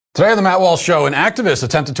Today on the Matt Walsh Show, an activist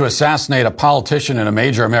attempted to assassinate a politician in a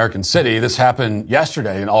major American city. This happened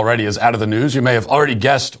yesterday and already is out of the news. You may have already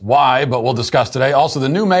guessed why, but we'll discuss today. Also, the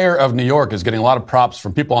new mayor of New York is getting a lot of props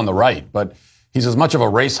from people on the right, but he's as much of a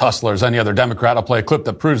race hustler as any other Democrat. I'll play a clip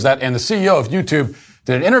that proves that. And the CEO of YouTube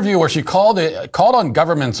did an interview where she called on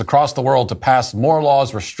governments across the world to pass more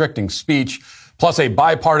laws restricting speech, plus a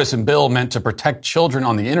bipartisan bill meant to protect children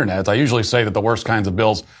on the internet. I usually say that the worst kinds of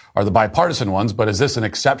bills are the bipartisan ones, but is this an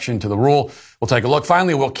exception to the rule? We'll take a look.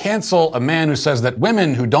 Finally, we'll cancel a man who says that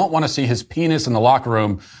women who don't want to see his penis in the locker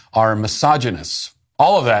room are misogynists.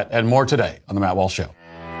 All of that and more today on the Matt Walsh Show.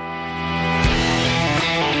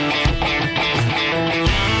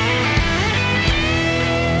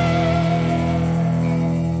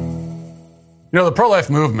 You know, the pro-life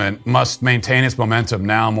movement must maintain its momentum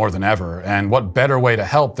now more than ever. And what better way to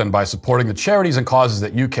help than by supporting the charities and causes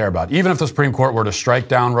that you care about? Even if the Supreme Court were to strike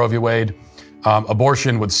down Roe v. Wade,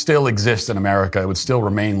 abortion would still exist in America. It would still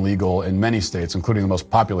remain legal in many states, including the most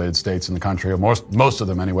populated states in the country, or most of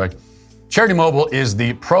them anyway. Charity Mobile is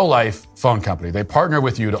the pro-life phone company. They partner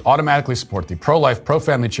with you to automatically support the pro-life,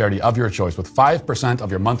 pro-family charity of your choice with 5%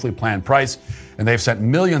 of your monthly plan price. And they've sent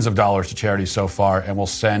millions of dollars to charities so far and will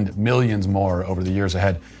send millions more over the years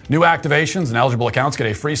ahead. New activations and eligible accounts get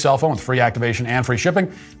a free cell phone with free activation and free shipping.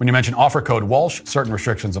 When you mention offer code Walsh, certain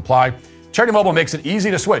restrictions apply. Charity Mobile makes it easy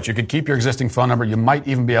to switch. You could keep your existing phone number. You might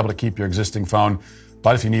even be able to keep your existing phone.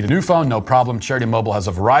 But if you need a new phone, no problem. Charity Mobile has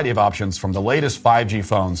a variety of options from the latest 5G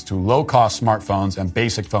phones to low-cost smartphones and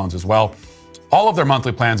basic phones as well. All of their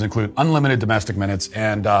monthly plans include unlimited domestic minutes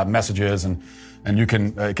and messages, and it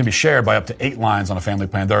can be shared by up to 8 lines on a family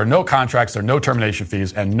plan. There are no contracts, there are no termination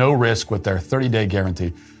fees, and no risk with their 30-day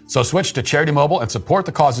guarantee. So switch to Charity Mobile and support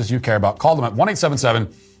the causes you care about. Call them at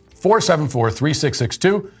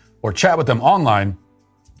 1-877-474-3662 or chat with them online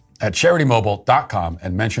at CharityMobile.com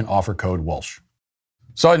and mention offer code Walsh.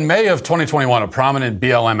 So in May of 2021, a prominent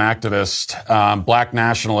BLM activist, black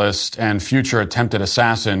nationalist, and future attempted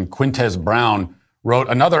assassin, Quintez Brown, wrote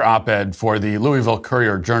another op-ed for the Louisville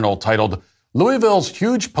Courier-Journal titled, "Louisville's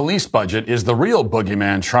Huge Police Budget is the Real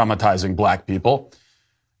Boogeyman Traumatizing Black People."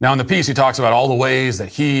 Now in the piece, he talks about all the ways that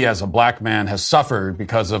he, as a black man, has suffered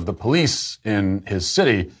because of the police in his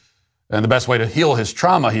city. And the best way to heal his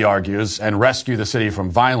trauma, he argues, and rescue the city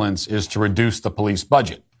from violence is to reduce the police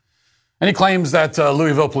budget. And he claims that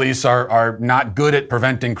Louisville police are not good at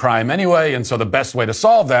preventing crime anyway, and so the best way to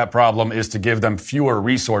solve that problem is to give them fewer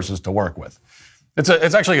resources to work with. It's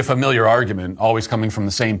actually a familiar argument, always coming from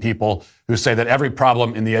the same people who say that every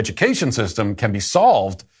problem in the education system can be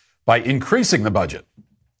solved by increasing the budget.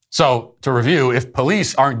 So, to review, if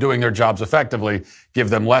police aren't doing their jobs effectively,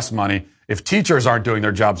 give them less money. If teachers aren't doing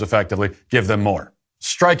their jobs effectively, give them more.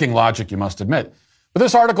 Striking logic, you must admit. But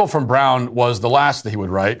this article from Brown was the last that he would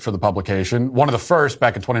write for the publication. One of the first,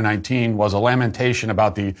 back in 2019, was a lamentation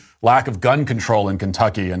about the lack of gun control in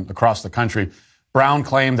Kentucky and across the country. Brown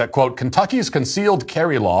claimed that, quote, "Kentucky's concealed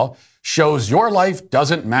carry law shows your life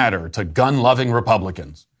doesn't matter to gun-loving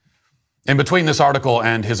Republicans." In between this article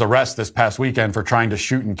and his arrest this past weekend for trying to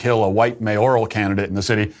shoot and kill a white mayoral candidate in the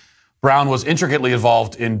city, Brown was intricately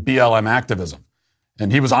involved in BLM activism. And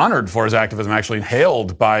he was honored for his activism, actually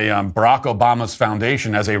hailed by Barack Obama's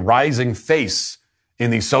foundation as a rising face in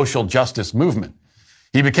the social justice movement.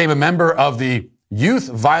 He became a member of the Youth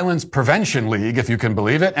Violence Prevention League, if you can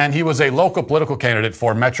believe it, and he was a local political candidate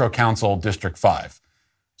for Metro Council District 5.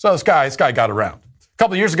 So this guy got around. A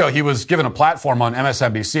couple of years ago, he was given a platform on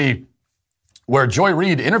MSNBC where Joy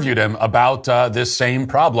Reid interviewed him about this same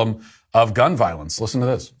problem of gun violence. Listen to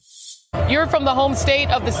this. You're from the home state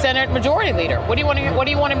of the Senate Majority Leader. What do you want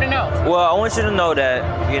him to know? Well, I want you to know that,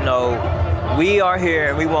 we are here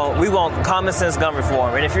and we want common sense gun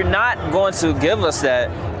reform. And if you're not going to give us that,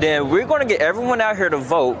 then we're going to get everyone out here to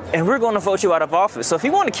vote and we're going to vote you out of office. So if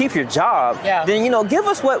you want to keep your job, then, give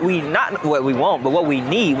us not what we want, but what we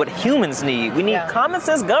need, what humans need. We need common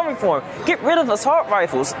sense gun reform. Get rid of assault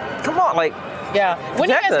rifles. Come on, Yeah. When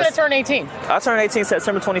are you guys going to turn 18? I'll turn 18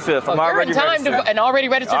 September 25th. I'm already registered. And already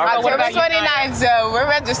registered. October 29th, so we're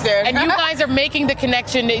registered. And you guys are making the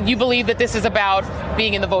connection. You believe that this is about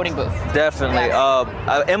being in the voting booth. Definitely.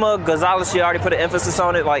 Emma Gonzalez, she already put an emphasis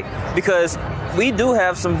on it, because we do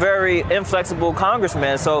have some very inflexible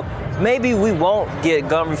congressmen. So maybe we won't get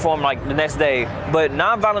gun reform the next day, but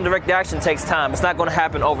nonviolent direct action takes time. It's not going to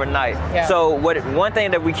happen overnight. Yeah. So one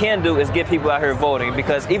thing that we can do is get people out here voting,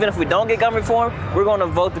 because even if we don't get gun reform, we're going to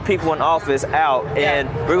vote the people in office out, and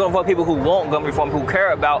we're going to vote people who want gun reform, who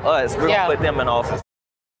care about us. We're going to put them in office.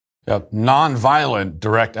 Yeah, nonviolent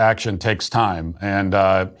direct action takes time, and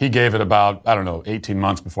he gave it about, 18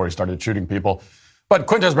 months before he started shooting people. But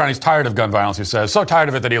Quintez Brown, he's tired of gun violence, he says. So tired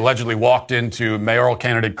of it that he allegedly walked into mayoral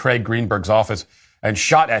candidate Craig Greenberg's office and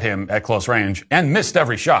shot at him at close range and missed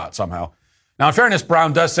every shot somehow. Now, in fairness,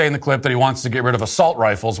 Brown does say in the clip that he wants to get rid of assault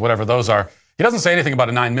rifles, whatever those are. He doesn't say anything about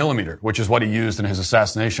a 9mm, which is what he used in his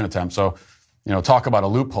assassination attempt. So, talk about a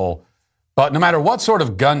loophole. But no matter what sort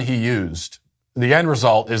of gun he used, the end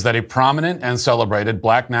result is that a prominent and celebrated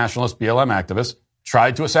black nationalist BLM activist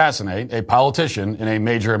tried to assassinate a politician in a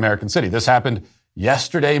major American city. This happened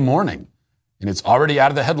yesterday morning, and it's already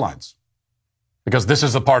out of the headlines. Because this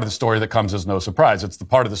is the part of the story that comes as no surprise. It's the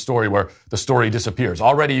part of the story where the story disappears.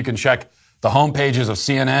 Already you can check the homepages of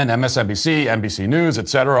CNN, MSNBC, NBC News,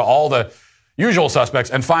 etc., all the usual suspects,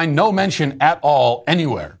 and find no mention at all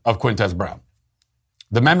anywhere of Quintez Brown.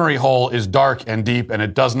 The memory hole is dark and deep, and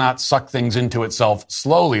it does not suck things into itself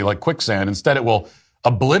slowly like quicksand. Instead, it will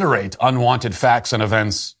obliterate unwanted facts and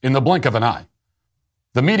events in the blink of an eye.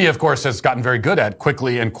 The media, of course, has gotten very good at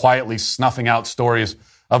quickly and quietly snuffing out stories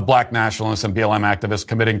of black nationalists and BLM activists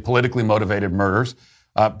committing politically motivated murders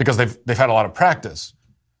because they've had a lot of practice.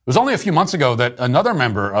 It was only a few months ago that another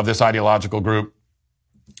member of this ideological group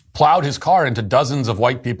plowed his car into dozens of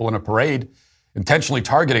white people in a parade, intentionally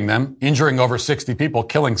targeting them, injuring over 60 people,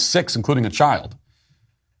 killing 6, including a child,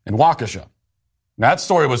 in Waukesha. That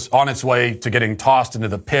story was on its way to getting tossed into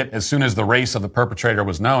the pit as soon as the race of the perpetrator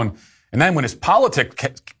was known. And then when his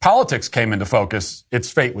politics came into focus,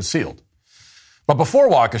 its fate was sealed. But before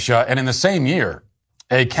Waukesha, and in the same year,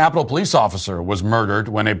 a Capitol police officer was murdered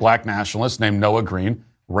when a black nationalist named Noah Green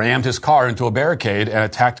rammed his car into a barricade and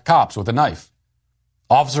attacked cops with a knife.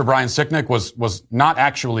 Officer Brian Sicknick was not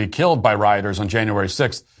actually killed by rioters on January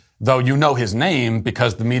 6th, though you know his name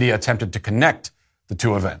because the media attempted to connect the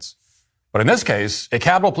two events. But in this case, a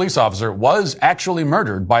Capitol police officer was actually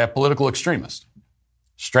murdered by a political extremist.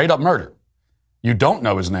 Straight up murder. You don't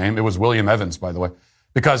know his name. It was William Evans, by the way,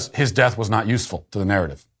 because his death was not useful to the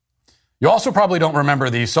narrative. You also probably don't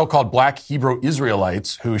remember the so-called black Hebrew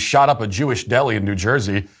Israelites who shot up a Jewish deli in New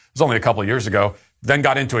Jersey. It was only a couple of years ago. Then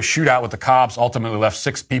got into a shootout with the cops, ultimately left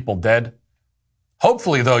 6 people dead.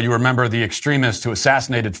 Hopefully, though, you remember the extremist who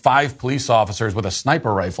assassinated 5 police officers with a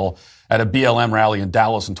sniper rifle at a BLM rally in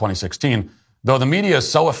Dallas in 2016. Though the media is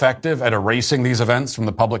so effective at erasing these events from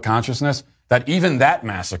the public consciousness that even that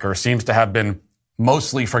massacre seems to have been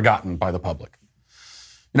mostly forgotten by the public.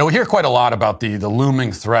 We hear quite a lot about the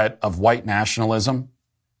looming threat of white nationalism,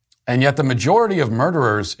 and yet the majority of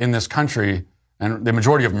murderers in this country and the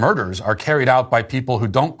majority of murders are carried out by people who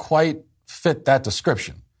don't quite fit that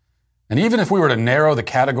description. And even if we were to narrow the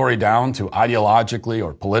category down to ideologically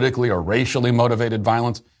or politically or racially motivated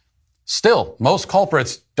violence, still, most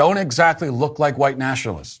culprits don't exactly look like white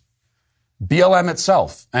nationalists. BLM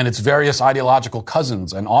itself and its various ideological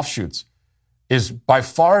cousins and offshoots is by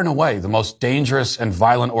far and away the most dangerous and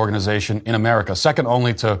violent organization in America, second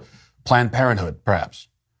only to Planned Parenthood, perhaps.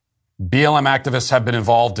 BLM activists have been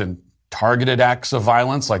involved in targeted acts of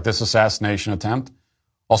violence like this assassination attempt,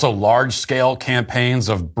 also large-scale campaigns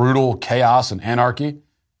of brutal chaos and anarchy.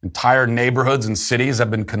 Entire neighborhoods and cities have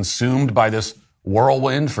been consumed by this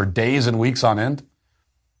whirlwind for days and weeks on end.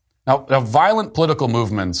 Now, violent political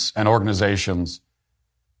movements and organizations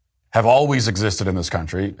have always existed in this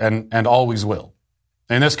country and always will.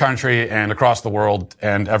 In this country and across the world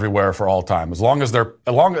and everywhere for all time. As long as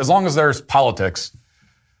there's politics,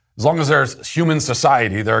 as long as there's human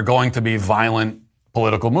society, there are going to be violent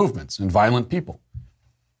political movements and violent people.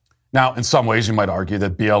 Now, in some ways, you might argue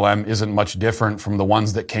that BLM isn't much different from the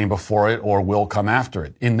ones that came before it or will come after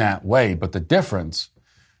it in that way. But the difference,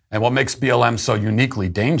 and what makes BLM so uniquely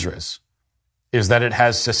dangerous, is that it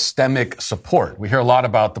has systemic support. We hear a lot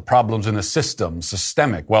about the problems in the system,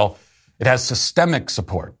 systemic. Well, it has systemic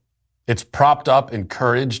support. It's propped up,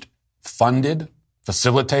 encouraged, funded,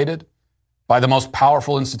 facilitated by the most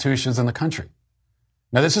powerful institutions in the country.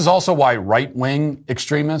 Now, this is also why right-wing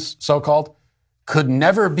extremists, so-called, could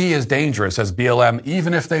never be as dangerous as BLM,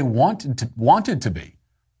 even if they wanted to be.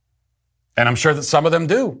 And I'm sure that some of them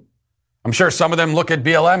do. I'm sure some of them look at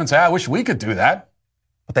BLM and say, I wish we could do that.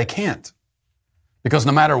 But they can't. Because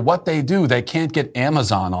no matter what they do, they can't get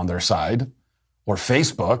Amazon on their side, or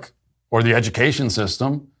Facebook, or the education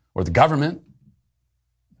system, or the government.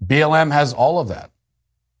 BLM has all of that.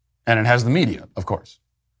 And it has the media, of course.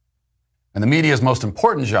 And the media's most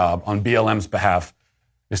important job on BLM's behalf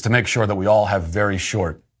is to make sure that we all have very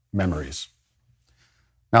short memories.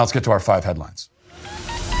 Now let's get to our 5 headlines.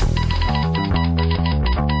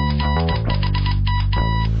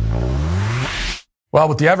 Well,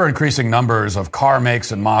 with the ever-increasing numbers of car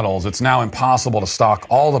makes and models, it's now impossible to stock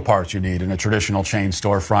all the parts you need in a traditional chain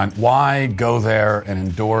storefront. Why go there and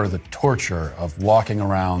endure the torture of walking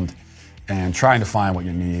around and trying to find what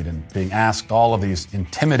you need and being asked all of these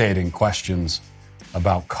intimidating questions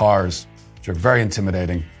about cars, which are very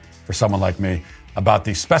intimidating for someone like me, about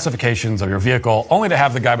the specifications of your vehicle, only to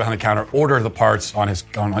have the guy behind the counter order the parts on his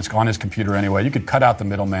computer anyway. You could cut out the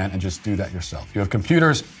middleman and just do that yourself. You have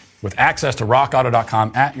computers with access to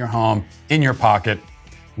rockauto.com at your home, in your pocket.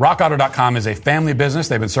 RockAuto.com is a family business.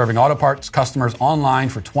 They've been serving auto parts customers online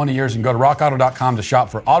for 20 years. You can go to rockauto.com to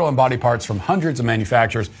shop for auto and body parts from hundreds of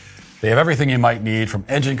manufacturers. They have everything you might need, from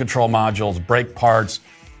engine control modules, brake parts,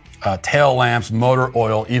 tail lamps, motor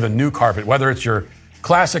oil, even new carpet. Whether it's your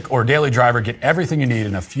classic or daily driver, get everything you need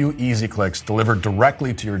in a few easy clicks delivered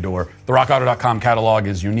directly to your door. The rockauto.com catalog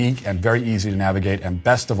is unique and very easy to navigate. And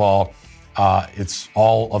best of all, it's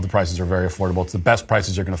all of the prices are very affordable. It's the best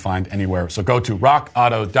prices you're going to find anywhere. So go to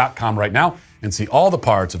rockauto.com right now and see all the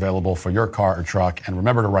parts available for your car or truck. And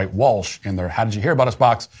remember to write Walsh in their How Did You Hear About Us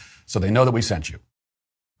box so they know that we sent you.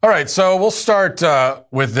 All right, so we'll start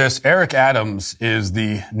with this. Eric Adams is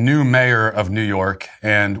the new mayor of New York,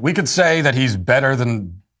 and we could say that he's better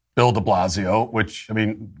than Bill de Blasio,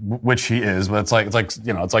 which he is, but it's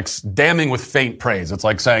like damning with faint praise. It's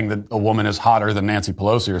like saying that a woman is hotter than Nancy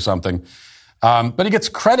Pelosi or something. But he gets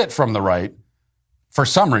credit from the right for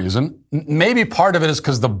some reason. Maybe part of it is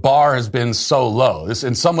because the bar has been so low.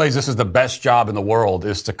 In some ways, this is the best job in the world,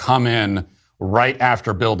 is to come in right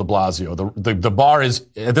after Bill de Blasio. The bar is,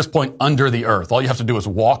 at this point, under the earth. All you have to do is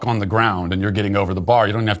walk on the ground and you're getting over the bar.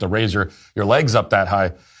 You don't even have to raise your legs up that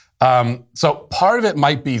high. So part of it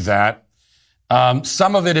might be that.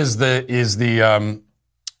 Some of it is the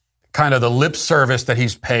kind of the lip service that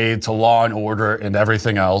he's paid to law and order and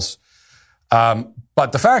everything else.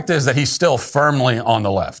 But the fact is that he's still firmly on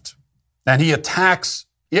the left. And he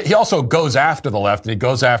also goes after the left, and he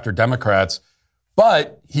goes after Democrats,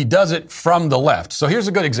 but he does it from the left. So here's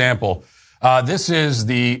a good example. This is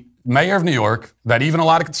the mayor of New York that even a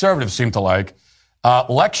lot of conservatives seem to like,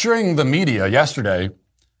 lecturing the media yesterday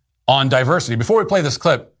on diversity. Before we play this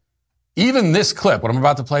clip, even this clip, what I'm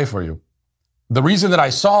about to play for you, the reason that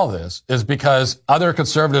I saw this is because other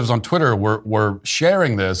conservatives on Twitter were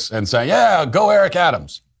sharing this and saying, yeah, go Eric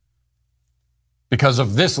Adams, because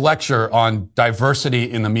of this lecture on diversity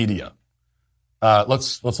in the media.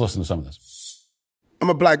 Let's listen to some of this. I'm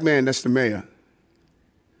a black man, that's the mayor.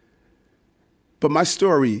 But my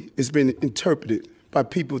story has been interpreted by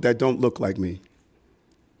people that don't look like me.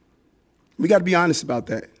 We got to be honest about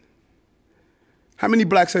that. How many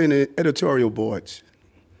blacks are in the editorial boards?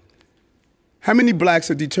 How many blacks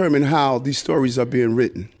are determining how these stories are being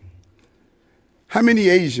written? How many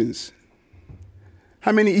Asians?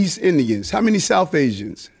 How many East Indians? How many South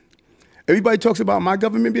Asians? Everybody talks about my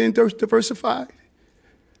government being diversified.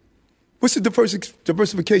 What's the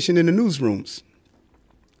diversification in the newsrooms?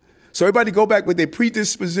 So everybody go back with their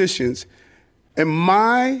predispositions, and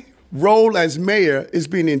my role as mayor is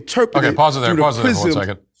being interpreted. Okay, pause it there for 1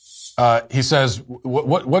 second. He says,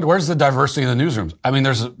 where's the diversity in the newsrooms? I mean,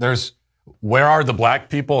 where are the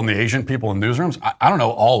black people and the Asian people in newsrooms? I don't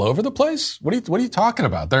know, all over the place? What are you talking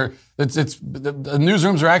about? The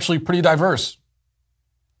newsrooms are actually pretty diverse.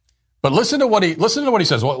 But listen to what he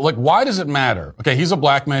says. Well, like, why does it matter? Okay, he's a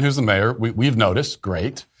black man who's the mayor. We've noticed.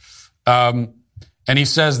 Great. And he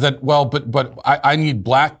says that, well, but I need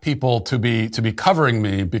black people to be covering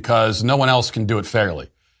me because no one else can do it fairly.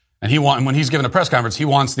 And when he's giving a press conference, he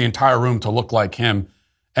wants the entire room to look like him.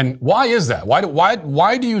 And why is that? Why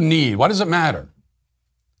does it matter?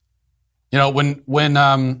 You know,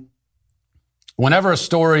 whenever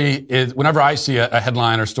I see a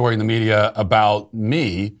headline or story in the media about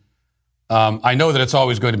me, I know that it's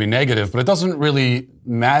always going to be negative, but it doesn't really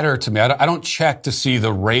matter to me. I don't check to see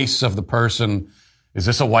the race of the person. Is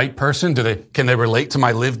this a white person? Can they relate to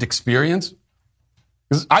my lived experience?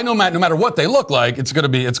 Because I know no matter what they look like, it's going to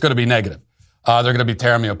be negative. They're going to be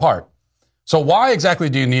tearing me apart. So why exactly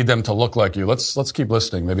do you need them to look like you? Let's keep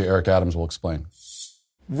listening. Maybe Eric Adams will explain.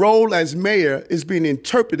 Role as mayor is being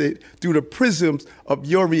interpreted through the prisms of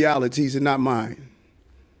your realities and not mine.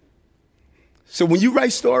 So when you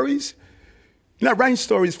write stories, you're not writing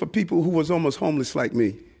stories for people who was almost homeless like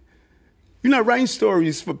me. You're not writing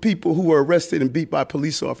stories for people who were arrested and beat by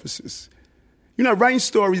police officers. You're not writing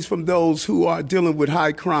stories from those who are dealing with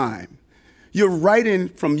high crime. You're writing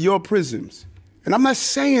from your prisms. And I'm not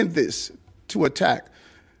saying this to attack,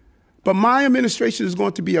 but my administration is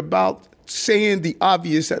going to be about saying the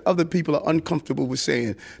obvious that other people are uncomfortable with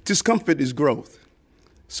saying. Discomfort is growth.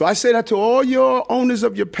 So I say that to all your owners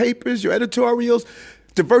of your papers, your editorials,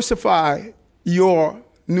 diversify your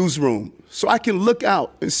newsroom so I can look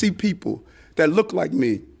out and see people that look like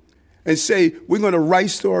me and say, we're going to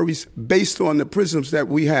write stories based on the prisms that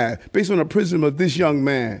we have, based on the prism of this young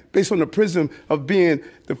man, based on the prism of being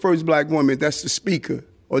the first black woman that's the speaker,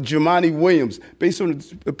 or Jumaane Williams, based on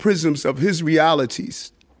the prisms of his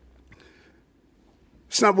realities.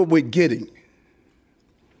 It's not what we're getting.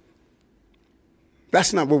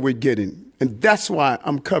 That's not what we're getting. And that's why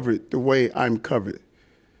I'm covered the way I'm covered.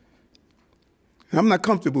 I'm not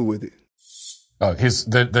comfortable with it.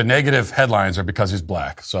 The negative headlines are because he's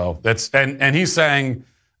black. So that's and he's saying,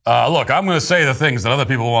 look, I'm going to say the things that other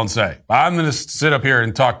people won't say. I'm going to sit up here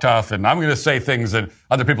and talk tough, and I'm going to say things that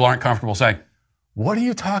other people aren't comfortable saying. What are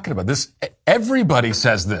you talking about? Everybody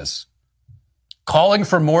says this. Calling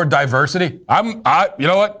for more diversity. You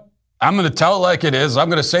know what? I'm going to tell it like it is. I'm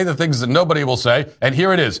going to say the things that nobody will say. And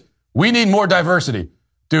here it is. We need more diversity.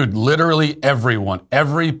 Dude, literally everyone,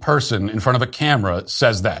 every person in front of a camera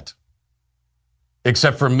says that.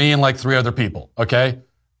 Except for me and like 3 other people, okay?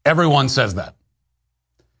 Everyone says that.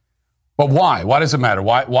 But why? Why does it matter?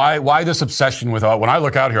 Why this obsession with, when I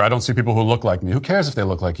look out here, I don't see people who look like me. Who cares if they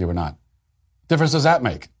look like you or not? What difference does that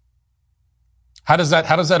make? How does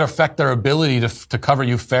that affect their ability to cover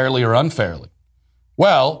you fairly or unfairly?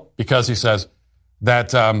 Well, because he says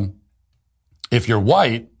that if you're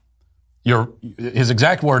white, his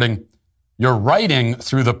exact wording, you're writing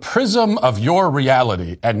through the prism of your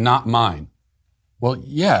reality and not mine. Well,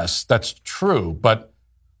 yes, that's true. But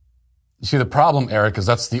you see, the problem, Eric, is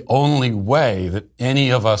that's the only way that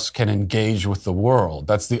any of us can engage with the world.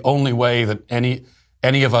 That's the only way that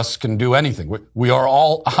any of us can do anything. We are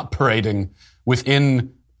all operating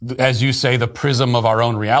within, as you say, the prism of our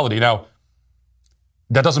own reality. Now,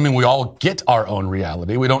 that doesn't mean we all get our own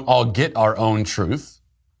reality. We don't all get our own truth.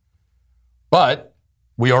 But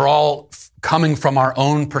we are all coming from our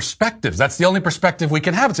own perspectives. That's the only perspective we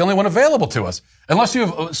can have. It's the only one available to us. Unless you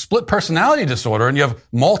have a split personality disorder and you have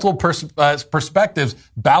multiple perspectives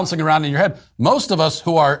bouncing around in your head. Most of us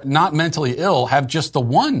who are not mentally ill have just the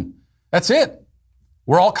one. That's it.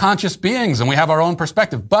 We're all conscious beings and we have our own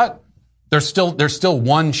perspective. But there's still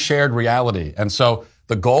one shared reality. And so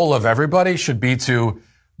the goal of everybody should be to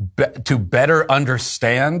better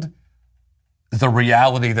understand the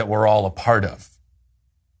reality that we're all a part of,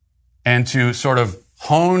 and to sort of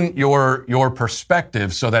hone your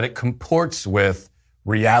perspective so that it comports with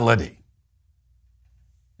reality,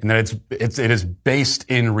 and that it is based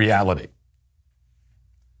in reality.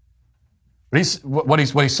 But what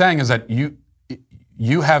he's saying is that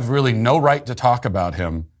you have really no right to talk about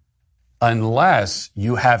him unless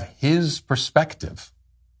you have his perspective.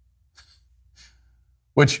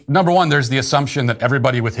 Which, number one, there's the assumption that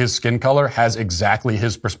everybody with his skin color has exactly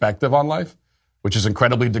his perspective on life, which is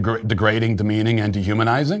incredibly degrading, demeaning, and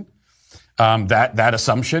dehumanizing. That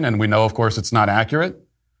assumption, and we know, of course, it's not accurate.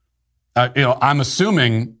 I'm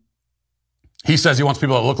assuming he says he wants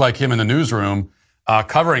people that look like him in the newsroom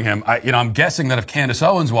covering him. I'm guessing that if Candace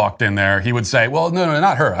Owens walked in there, he would say, well, no,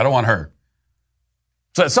 not her. I don't want her.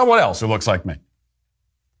 So someone else who looks like me.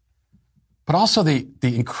 But also the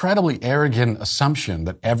incredibly arrogant assumption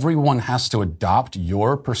that everyone has to adopt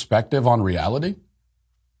your perspective on reality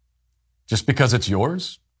just because it's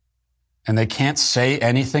yours, and they can't say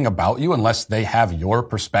anything about you unless they have your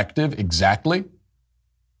perspective exactly. Of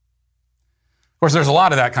course, there's a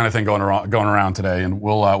lot of that kind of thing going around today, and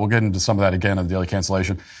we'll get into some of that again in the Daily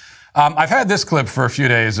Cancellation. I've had this clip for a few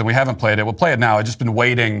days, and we haven't played it. We'll play it now. I've been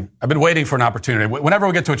waiting for an opportunity. Whenever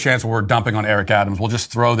we get to a chance where we're dumping on Eric Adams, we'll just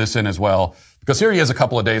throw this in as well. Because here he is a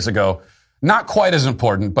couple of days ago. Not quite as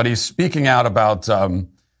important, but he's speaking out about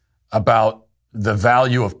the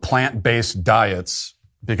value of plant-based diets,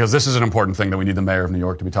 because this is an important thing that we need the mayor of New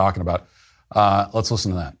York to be talking about. Let's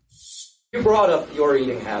listen to that. You brought up your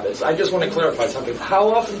eating habits. I just want to clarify something.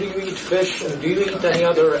 How often do you eat fish, and do you eat any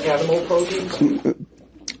other animal proteins?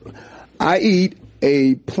 I eat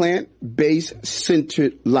a plant-based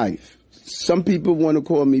centered life. Some people want to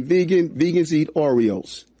call me vegan. Vegans eat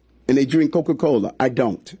Oreos and they drink Coca-Cola. I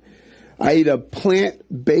don't. I eat a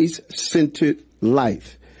plant-based centered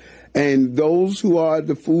life. And those who are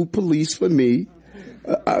the food police for me,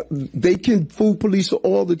 they can food police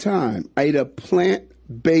all the time. I eat a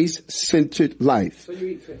plant-based centered life. So you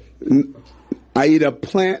eat fish? I eat a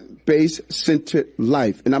plant-based centered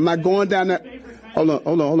life. And I'm not going down that. Hold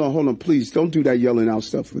on. Please don't do that yelling out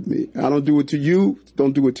stuff with me. I don't do it to you.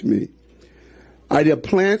 Don't do it to me. I eat a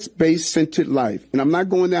plant-based centered life. And I'm not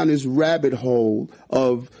going down this rabbit hole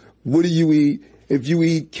of what do you eat? If you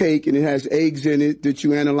eat cake and it has eggs in it, did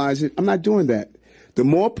you analyze it? I'm not doing that. The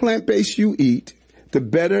more plant-based you eat, the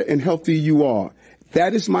better and healthier you are.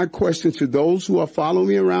 That is my question to those who are following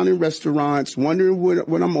me around in restaurants, wondering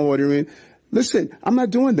what I'm ordering. Listen, I'm not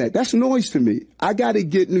doing that. That's noise to me. I got to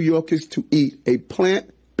get New Yorkers to eat a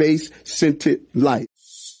plant-based scented life.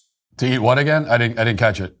 To eat what again? I didn't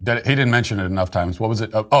catch it. He didn't mention it enough times. What was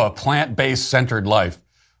it? Oh, a plant-based centered life.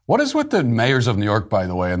 What is with the mayors of New York, by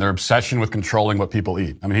the way, and their obsession with controlling what people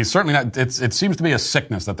eat? I mean, he's certainly not, it seems to be a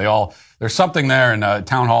sickness that there's something there in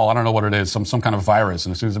town hall, I don't know what it is, some kind of virus,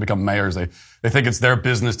 and as soon as they become mayors, they think it's their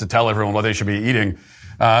business to tell everyone what they should be eating.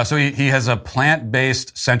 So he has a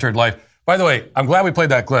plant-based centered life. By the way, I'm glad we played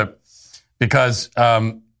that clip because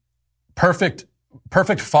perfect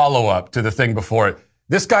follow-up to the thing before it.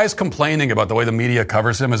 This guy's complaining about the way the media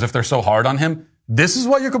covers him as if they're so hard on him. This is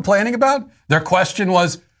what you're complaining about? Their question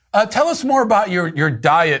was, tell us more about your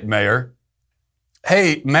diet, Mayor.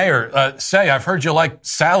 Hey, Mayor, I've heard you like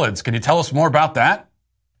salads. Can you tell us more about that?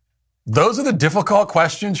 Those are the difficult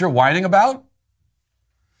questions you're whining about?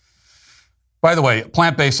 By the way,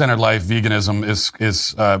 plant-based centered life, veganism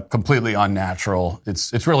is completely unnatural.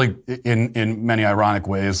 It's really, in many ironic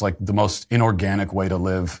ways, like the most inorganic way to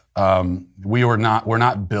live. We're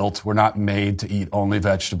not built, we're not made to eat only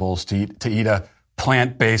vegetables, to eat a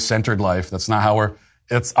plant-based centered life. That's not how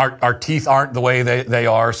our teeth aren't the way they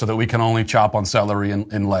are so that we can only chop on celery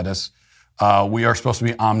and lettuce. We are supposed to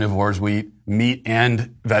be omnivores. We eat meat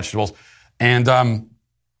and vegetables. And,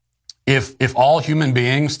 if all human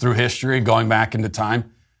beings through history, going back into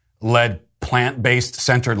time, led plant-based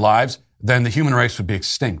centered lives, then the human race would be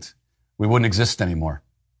extinct. We wouldn't exist anymore.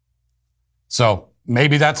 So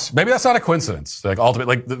maybe that's not a coincidence. Like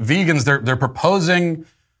ultimately, like the vegans, they're proposing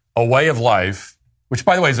a way of life, which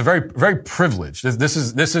by the way is a very, very privileged. This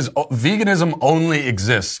is veganism only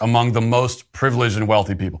exists among the most privileged and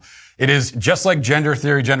wealthy people. It is just like gender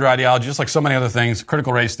theory, gender ideology, just like so many other things,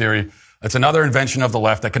 critical race theory. It's another invention of the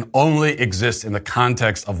left that can only exist in the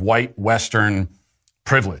context of white Western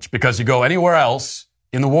privilege. Because you go anywhere else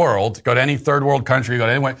in the world, go to any third world country, go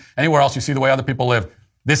to anywhere else, you see the way other people live.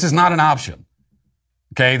 This is not an option.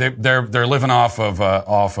 Okay, they're living off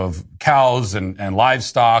of cows and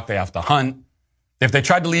livestock. They have to hunt. If they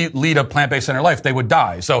tried to lead a plant-based centered life, they would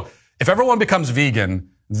die. So if everyone becomes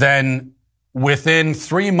vegan, then within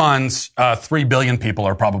 3 months, 3 billion people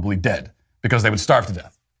are probably dead because they would starve to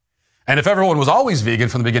death. And if everyone was always vegan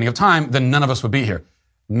from the beginning of time, then none of us would be here.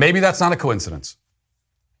 Maybe that's not a coincidence.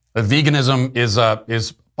 That veganism is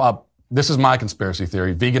this is my conspiracy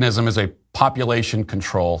theory. Veganism is a population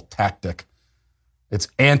control tactic. It's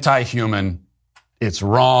anti-human, it's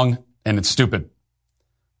wrong, and it's stupid.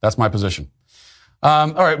 That's my position.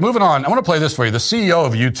 All right, moving on. I want to play this for you. The CEO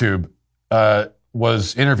of YouTube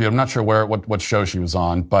was interviewed. I'm not sure what show she was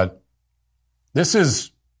on, but this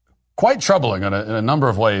is quite troubling in a number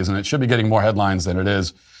of ways, and it should be getting more headlines than it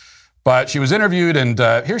is. But she was interviewed, and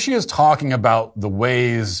here she is talking about the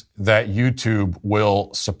ways that YouTube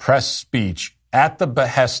will suppress speech at the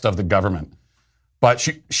behest of the government. But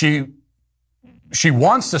she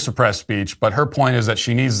wants to suppress speech, but her point is that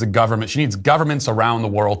she needs governments around the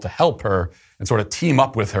world to help her and sort of team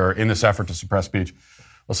up with her in this effort to suppress speech.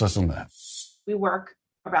 Let's listen to that. We work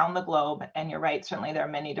around the globe, and you're right, certainly there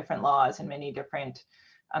are many different laws in many different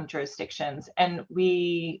jurisdictions, and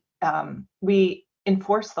we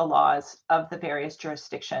enforce the laws of the various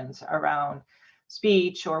jurisdictions around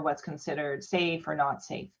speech or what's considered safe or not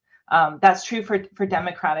safe. That's true for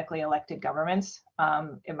democratically elected governments.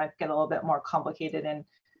 It might get a little bit more complicated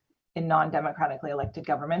in non-democratically elected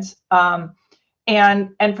governments.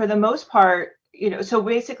 And for the most part, so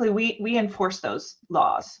basically we enforce those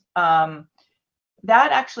laws.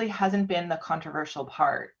 That actually hasn't been the controversial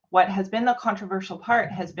part. What has been the controversial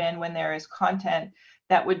part has been when there is content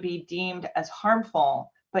that would be deemed as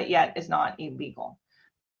harmful, but yet is not illegal.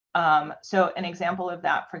 So an example of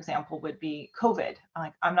that, for example, would be COVID.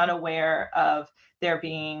 I'm not aware of there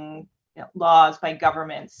being laws by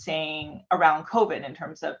governments saying around COVID in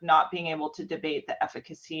terms of not being able to debate the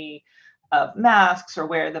efficacy of masks or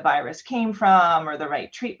where the virus came from or the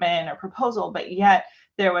right treatment or proposal, but yet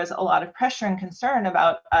there was a lot of pressure and concern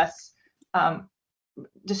about us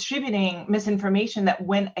distributing misinformation that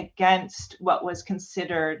went against what was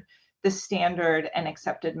considered the standard and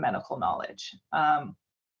accepted medical knowledge.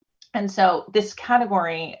 And so this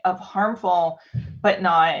category of harmful but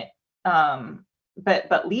not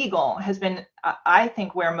but legal has been, I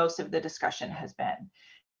think, where most of the discussion has been.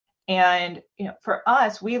 And for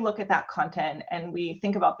us, we look at that content and we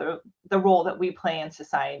think about the role that we play in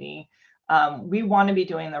society. We want to be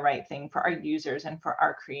doing the right thing for our users and for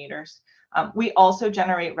our creators. We also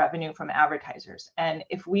generate revenue from advertisers. And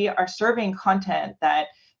if we are serving content that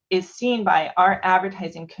is seen by our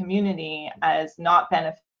advertising community as not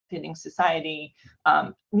benefiting society,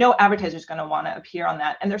 no advertiser is going to want to appear on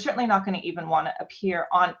that. And they're certainly not going to even want to appear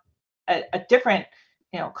on a different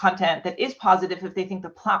content that is positive if they think the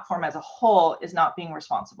platform as a whole is not being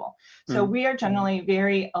responsible. So we are generally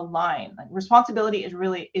very aligned. Like, responsibility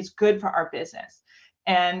is good for our business.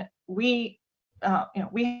 And we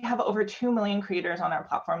have over 2 million creators on our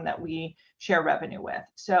platform that we share revenue with.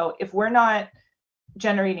 So if we're not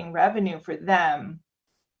generating revenue for them,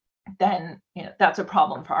 then that's a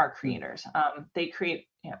problem for our creators. They create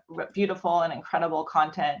beautiful and incredible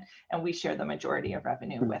content, and we share the majority of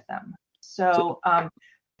revenue with them. So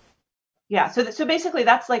so basically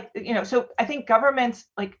that's so I think governments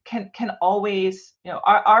can always,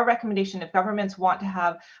 our recommendation, if governments want to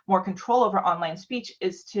have more control over online speech,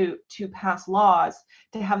 is to pass laws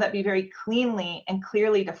to have that be very cleanly and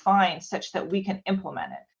clearly defined such that we can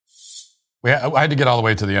implement it. I had to get all the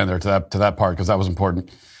way to the end there, to that part, because that was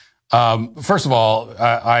important. First of all,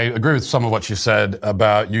 I agree with some of what you said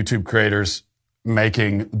about YouTube creators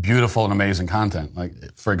making beautiful and amazing content. Like,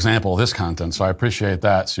 for example, this content. So I appreciate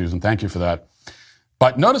that, Susan. Thank you for that.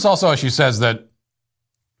 But notice also, she says that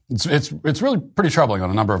it's really pretty troubling on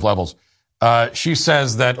a number of levels. She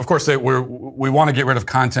says that, of course, we want to get rid of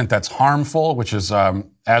content that's harmful, which is,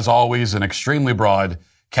 as always, an extremely broad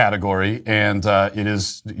category. And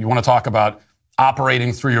you want to talk about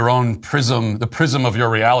operating through your own prism, the prism of your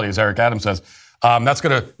reality, as Eric Adams says. That's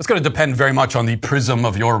going to depend very much on the prism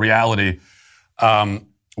of your reality,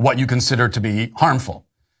 what you consider to be harmful.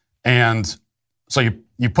 And so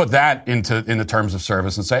you put that in the terms of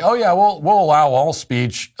service and say, oh yeah, we'll allow all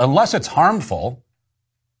speech unless it's harmful.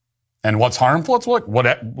 And what's harmful? It's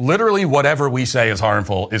literally whatever we say is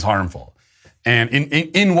harmful. And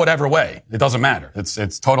in whatever way, it doesn't matter.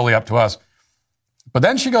 It's totally up to us. But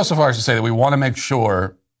then she goes so far as to say that we want to make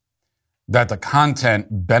sure that the content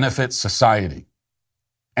benefits society,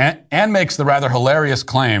 and makes the rather hilarious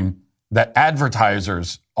claim that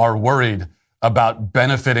advertisers are worried about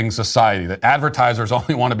benefiting society, that advertisers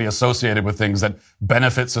only want to be associated with things that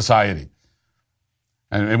benefit society.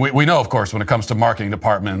 And we know, of course, when it comes to marketing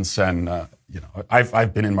departments, and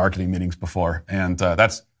I've been in marketing meetings before, and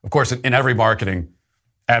that's, of course, in every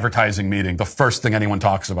advertising meeting, the first thing anyone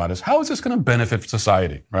talks about is, how is this going to benefit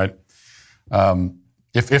society, right?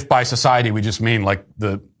 If by society we just mean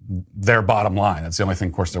their bottom line, that's the only thing,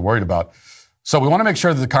 of course, they're worried about. So we want to make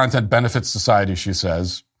sure that the content benefits society, she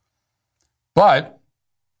says, but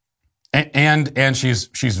and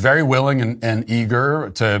she's very willing and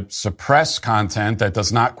eager to suppress content that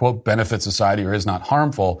does not, quote, benefit society or is not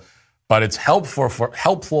harmful, but it's helpful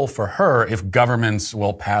for her if governments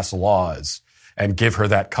will pass laws and give her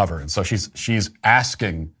that cover. And so she's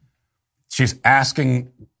asking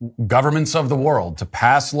governments of the world to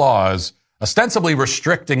pass laws ostensibly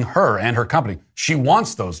restricting her and her company. She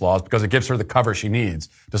wants those laws because it gives her the cover she needs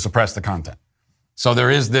to suppress the content. So there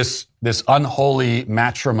is this unholy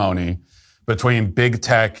matrimony between big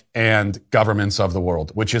tech and governments of the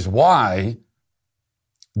world, which is why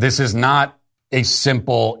this is not a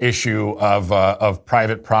simple issue of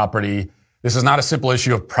private property. This is not a simple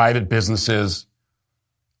issue of private businesses,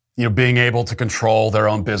 being able to control their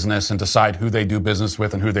own business and decide who they do business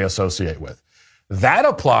with and who they associate with. That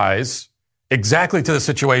applies exactly to the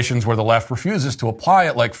situations where the left refuses to apply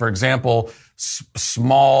it. Like, for example,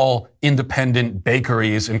 small independent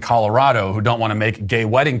bakeries in Colorado who don't want to make gay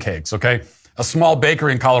wedding cakes, okay? A small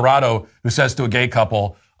bakery in Colorado who says to a gay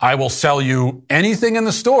couple, I will sell you anything in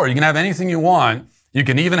the store. You can have anything you want. You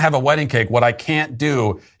can even have a wedding cake. What I can't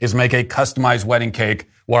do is make a customized wedding cake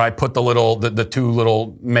where I put the two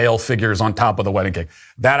little male figures on top of the wedding cake.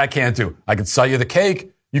 That I can't do. I could sell you the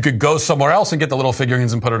cake. You could go somewhere else and get the little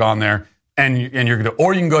figurines and put it on there. And you're going to,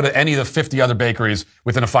 or you can go to any of the 50 other bakeries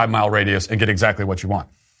within a 5-mile radius and get exactly what you want.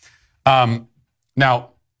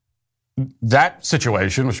 Now, that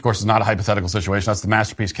situation, which of course is not a hypothetical situation, that's the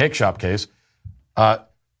Masterpiece Cake Shop case.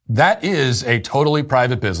 That is a totally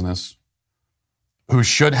private business who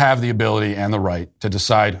should have the ability and the right to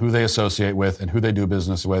decide who they associate with and who they do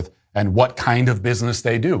business with and what kind of business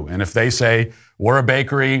they do. And if they say, we're a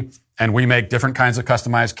bakery and we make different kinds of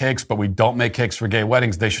customized cakes, but we don't make cakes for gay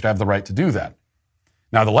weddings, they should have the right to do that.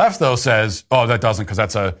 Now, the left, though, says, oh, that doesn't, because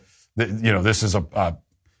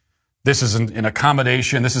this is an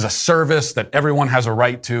accommodation. This is a service that everyone has a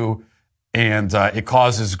right to, and it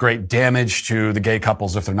causes great damage to the gay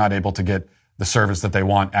couples if they're not able to get the service that they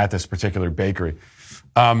want at this particular bakery.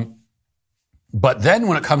 But then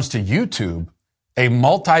when it comes to YouTube, a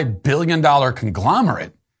multi-billion-dollar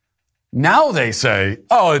conglomerate Now they say,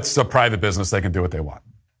 oh, it's a private business. They can do what they want.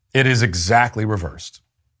 It is exactly reversed.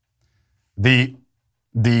 The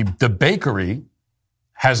bakery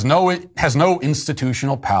has no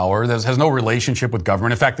institutional power. Has no relationship with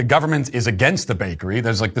government. In fact, the government is against the bakery.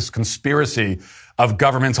 There's like this conspiracy of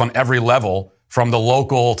governments on every level, from the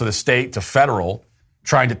local to the state to federal,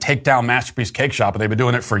 trying to take down Masterpiece Cake Shop, and they've been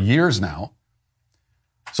doing it for years now.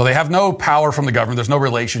 So they have no power from the government. There's no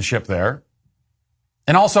relationship there.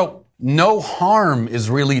 And also, no harm is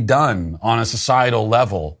really done on a societal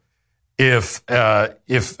level if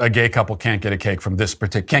a gay couple can't get a cake from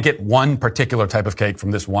can't get one particular type of cake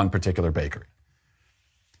from this one particular bakery.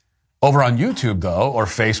 Over on YouTube, though, or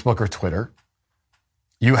Facebook or Twitter,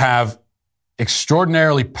 you have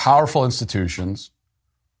extraordinarily powerful institutions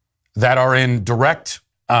that are in direct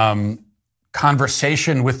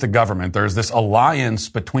conversation with the government. There's this alliance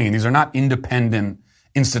between, these are not independent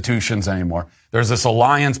institutions anymore. There's this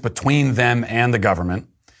alliance between them and the government.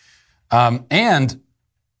 And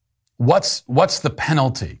what's the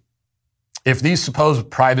penalty? If these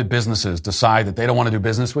supposed private businesses decide that they don't want to do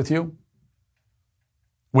business with you,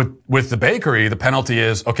 with the bakery, the penalty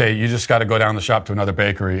is, okay, you just got to go down the shop to another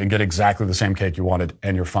bakery and get exactly the same cake you wanted,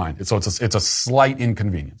 and you're fine. So it's a slight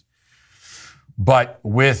inconvenience. But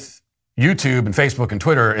with YouTube and Facebook and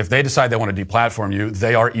Twitter, if they decide they want to deplatform you,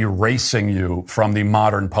 they are erasing you from the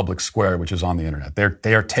modern public square, which is on the internet.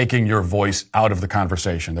 They are taking your voice out of the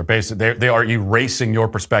conversation. They are erasing your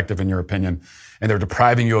perspective and your opinion, and they're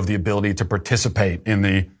depriving you of the ability to participate in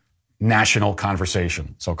the national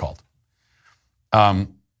conversation, so-called.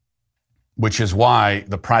 Which is why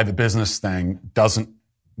the private business thing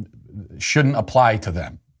shouldn't apply to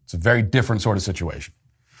them. It's a very different sort of situation.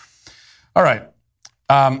 All right.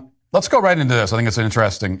 Let's go right into this. I think it's an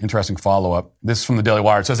interesting follow-up. This is from the Daily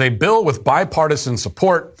Wire. It says, a bill with bipartisan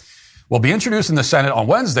support will be introduced in the Senate on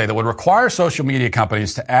Wednesday that would require social media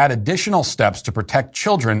companies to add additional steps to protect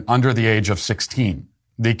children under the age of 16.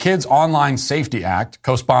 The Kids Online Safety Act,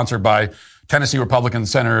 co-sponsored by Tennessee Republican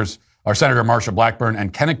Senator Marsha Blackburn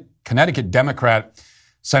and Connecticut Democrat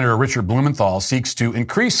Senator Richard Blumenthal, seeks to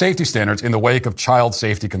increase safety standards in the wake of child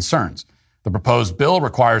safety concerns. The proposed bill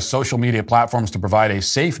requires social media platforms to provide a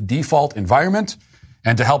safe default environment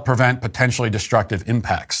and to help prevent potentially destructive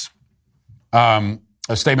impacts. A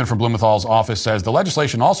statement from Blumenthal's office says the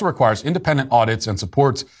legislation also requires independent audits and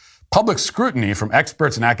supports public scrutiny from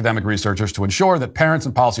experts and academic researchers to ensure that parents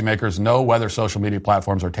and policymakers know whether social media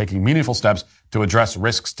platforms are taking meaningful steps to address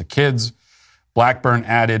risks to kids. Blackburn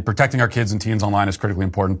added, protecting our kids and teens online is critically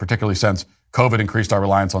important, particularly since COVID increased our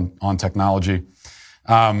reliance on technology.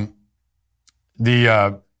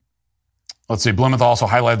 Blumenthal also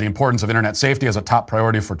highlighted the importance of internet safety as a top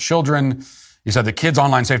priority for children. He said the Kids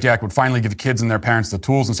Online Safety Act would finally give kids and their parents the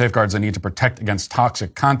tools and safeguards they need to protect against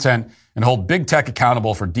toxic content and hold big tech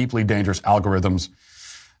accountable for deeply dangerous algorithms.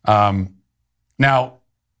 Now,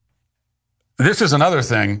 this is another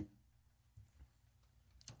thing.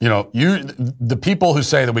 You know, the people who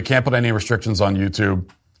say that we can't put any restrictions on YouTube,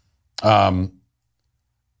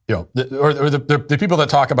 the people that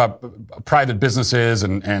talk about private businesses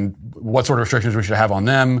and what sort of restrictions we should have on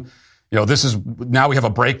them. You know, now we have a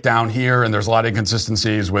breakdown here, and there's a lot of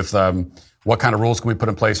inconsistencies with what kind of rules can we put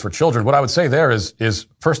in place for children. What I would say there is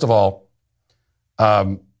first of all,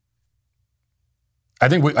 I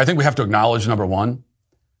think we have to acknowledge, number one,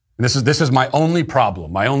 and this is my only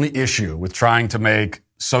problem, my only issue with trying to make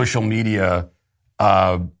social media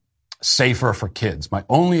safer for kids. My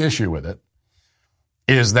only issue with it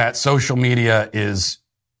is that social media is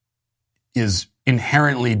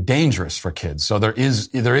inherently dangerous for kids. So there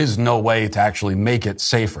is no way to actually make it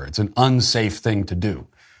safer. It's an unsafe thing to do.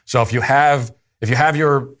 So if you have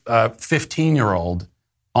your 15-year-old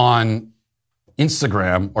on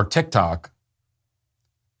Instagram or TikTok,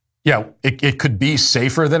 yeah, it could be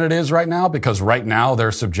safer than it is right now, because right now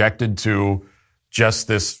they're subjected to just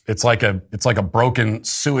this, it's like a broken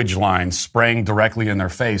sewage line spraying directly in their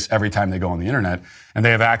face every time they go on the internet. And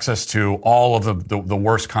they have access to all of the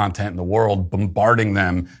worst content in the world, bombarding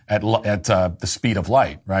them at the speed of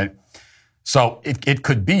light, right? So it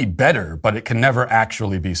could be better, but it can never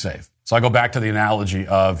actually be safe. So I go back to the analogy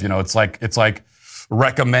of, it's like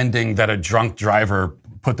recommending that a drunk driver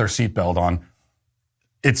put their seatbelt on.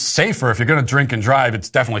 It's safer if you're going to drink and drive.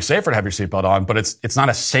 It's definitely safer to have your seatbelt on, but it's not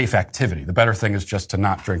a safe activity. The better thing is just to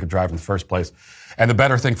not drink and drive in the first place. And the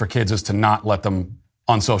better thing for kids is to not let them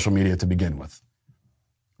on social media to begin with.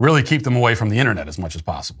 Really keep them away from the internet as much as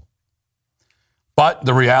possible. But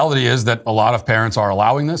the reality is that a lot of parents are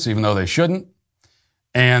allowing this, even though they shouldn't.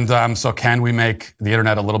 And so can we make the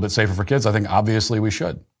internet a little bit safer for kids? I think obviously we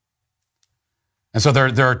should. And so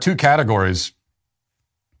there are two categories.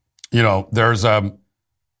 You know, there's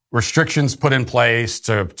restrictions put in place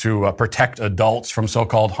to protect adults from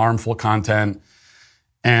so-called harmful content.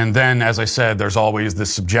 And then, as I said, there's always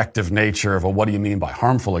this subjective nature of, well, what do you mean by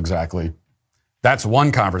harmful exactly? That's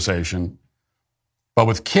one conversation. But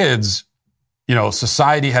with kids, you know,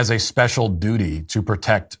 society has a special duty to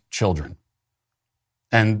protect children.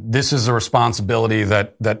 And this is a responsibility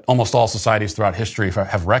that almost all societies throughout history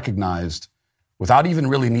have recognized without even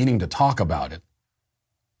really needing to talk about it.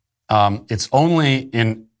 It's only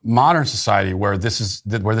in modern society where this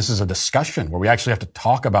is a discussion, where we actually have to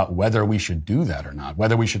talk about whether we should do that or not,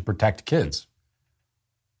 whether we should protect kids.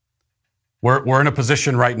 We're in a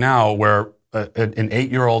position right now where an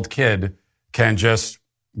 8-year-old kid can just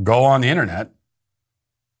go on the internet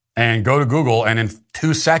and go to Google, and in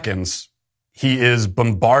 2 seconds, he is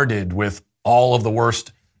bombarded with all of the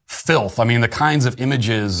worst filth. I mean, the kinds of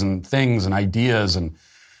images and things and ideas and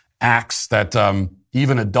acts that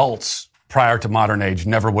even adults prior to modern age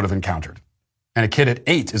never would have encountered. And a kid at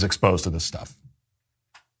 8 is exposed to this stuff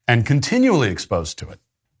and continually exposed to it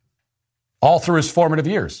all through his formative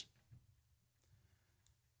years.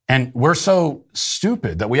 And we're so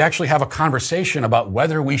stupid that we actually have a conversation about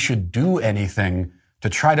whether we should do anything to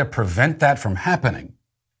try to prevent that from happening.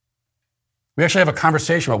 We actually have a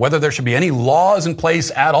conversation about whether there should be any laws in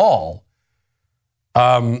place at all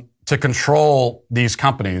to control these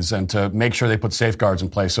companies and to make sure they put safeguards in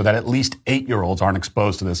place so that at least 8-year-olds aren't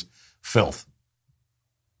exposed to this filth.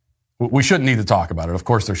 We shouldn't need to talk about it. Of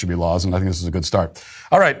course, there should be laws, and I think this is a good start.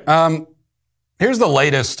 All right. Here's the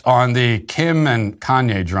latest on the Kim and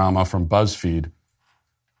Kanye drama from BuzzFeed. I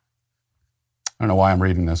don't know why I'm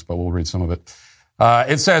reading this, but we'll read some of it.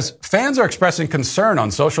 It says, fans are expressing concern on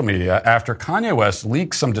social media after Kanye West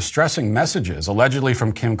leaked some distressing messages, allegedly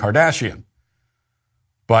from Kim Kardashian.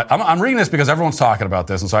 But I'm reading this because everyone's talking about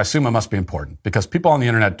this, and so I assume it must be important, because people on the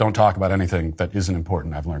internet don't talk about anything that isn't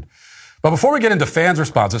important, I've learned. But before we get into fans'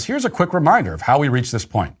 responses, here's a quick reminder of how we reached this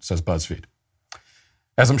point, says BuzzFeed.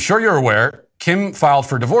 As I'm sure you're aware, Kim filed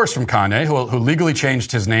for divorce from Kanye, who legally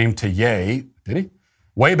changed his name to Ye, did he?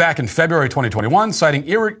 Way back in February 2021, citing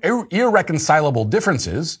irreconcilable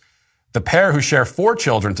differences. The pair, who share 4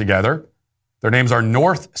 children together, their names are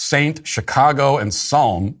North, Saint, Chicago, and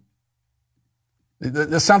Psalm.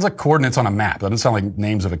 This sounds like coordinates on a map. That doesn't sound like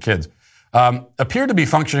names of a kid. Appeared to be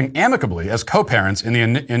functioning amicably as co-parents in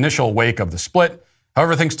the initial wake of the split.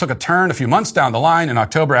 However, things took a turn a few months down the line in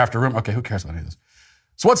October after Okay, who cares about any of this?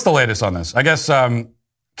 So what's the latest on this? I guess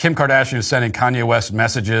Kim Kardashian is sending Kanye West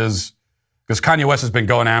messages because Kanye West has been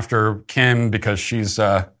going after Kim because she's,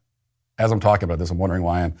 as I'm talking about this, I'm wondering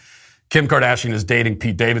why I am. Kim Kardashian is dating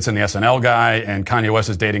Pete Davidson, the SNL guy, and Kanye West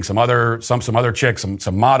is dating some other chick, some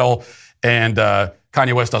model. And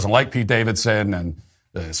Kanye West doesn't like Pete Davidson. And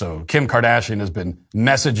so Kim Kardashian has been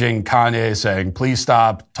messaging Kanye saying, please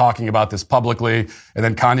stop talking about this publicly. And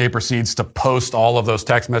then Kanye proceeds to post all of those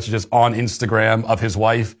text messages on Instagram of his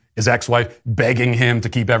wife, his ex-wife, begging him to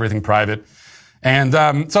keep everything private. And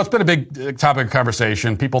so it's been a big topic of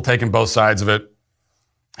conversation, people taking both sides of it.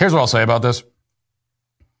 Here's what I'll say about this.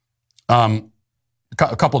 A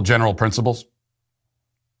couple general principles.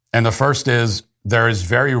 And the first is there is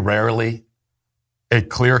very rarely a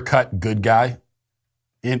clear-cut good guy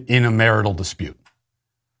in a marital dispute.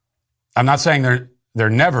 I'm not saying there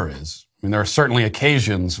never is. I mean, there are certainly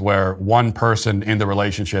occasions where one person in the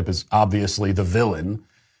relationship is obviously the villain,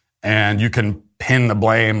 and you can pin the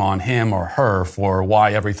blame on him or her for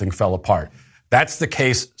why everything fell apart. That's the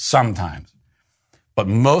case sometimes. But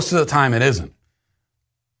most of the time it isn't.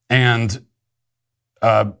 And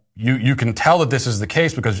you can tell that this is the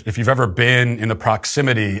case because if you've ever been in the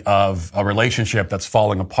proximity of a relationship that's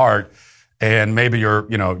falling apart, and maybe you're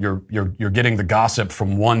getting the gossip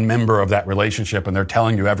from one member of that relationship, and they're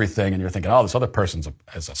telling you everything, and you're thinking, oh, this other person's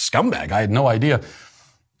is a scumbag. I had no idea.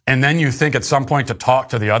 And then you think at some point to talk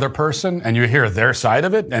to the other person, and you hear their side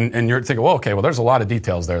of it, and you're thinking, well, okay, well, there's a lot of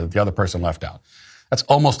details there that the other person left out. That's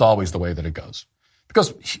almost always the way that it goes.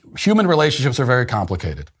 Because human relationships are very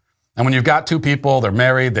complicated. And when you've got 2 people, they're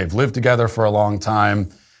married, they've lived together for a long time,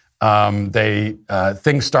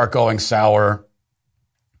 things start going sour.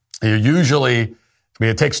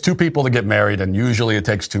 It takes 2 people to get married, and usually it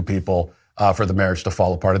takes 2 people for the marriage to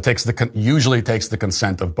fall apart. Usually takes the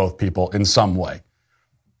consent of both people in some way.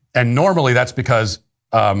 And normally that's because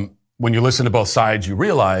when you listen to both sides, you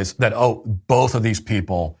realize that, both of these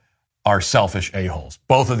people are selfish a-holes.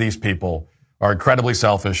 Both of these people are incredibly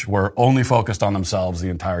selfish, were only focused on themselves the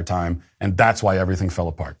entire time, and that's why everything fell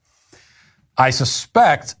apart. I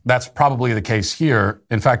suspect that's probably the case here.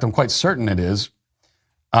 In fact, I'm quite certain it is,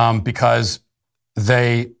 because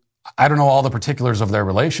I don't know all the particulars of their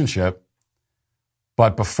relationship,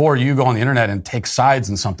 but before you go on the internet and take sides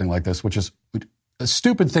in something like this, which is a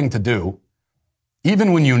stupid thing to do,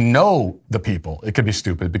 even when you know the people, it could be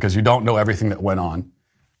stupid because you don't know everything that went on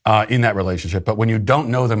in that relationship. But when you don't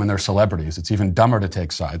know them and they're celebrities, it's even dumber to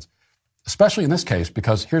take sides, especially in this case,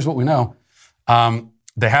 because here's what we know.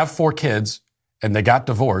 They have 4 kids and they got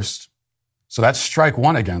divorced. So that's strike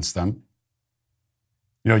one against them.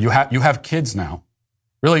 You have kids now.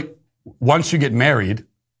 Really, once you get married,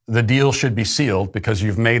 the deal should be sealed because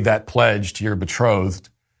you've made that pledge to your betrothed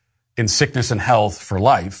in sickness and health for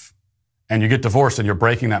life, and you get divorced and you're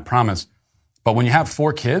breaking that promise. But when you have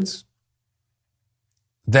 4 kids,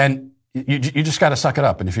 then you just got to suck it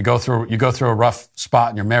up. And if you go through a rough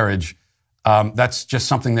spot in your marriage, that's just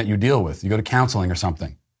something that you deal with. You go to counseling or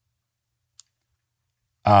something.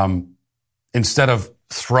 Instead of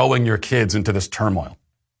throwing your kids into this turmoil.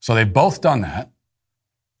 So they've both done that.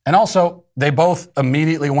 And also, they both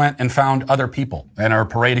immediately went and found other people and are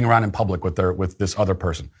parading around in public with this other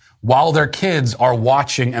person while their kids are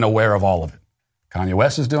watching and aware of all of it. Kanye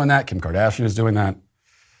West is doing that. Kim Kardashian is doing that.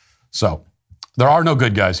 So there are no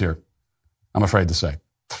good guys here, I'm afraid to say.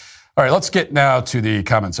 All right, let's get now to the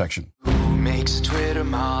comment section. Who makes a Twitter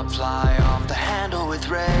mob fly off the handle with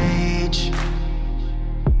rage?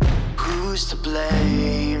 Who's to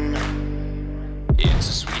blame? It's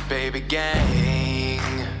a sweet baby gang.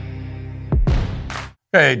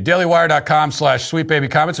 Okay,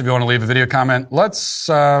 dailywire.com/sweetbabycomments if you want to leave a video comment. Let's,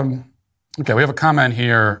 we have a comment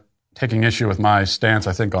here taking issue with my stance,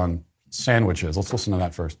 I think, on sandwiches. Let's listen to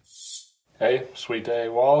that first. Hey, Sweet Day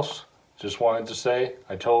Walsh. Just wanted to say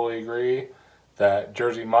I totally agree that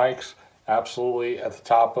Jersey Mike's absolutely at the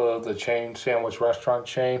top of the chain, sandwich restaurant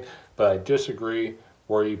chain, but I disagree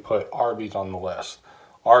where you put Arby's on the list.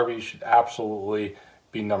 Arby's should absolutely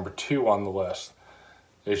be number 2 on the list.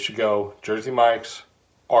 It should go Jersey Mike's,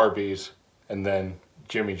 Arby's, and then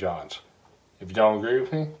Jimmy John's. If you don't agree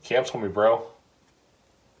with me, cancel me, bro.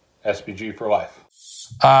 SBG for life.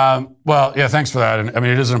 Well, yeah, thanks for that. And I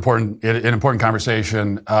mean, it is an important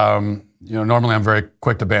conversation. Normally I'm very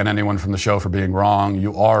quick to ban anyone from the show for being wrong.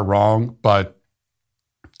 You are wrong, but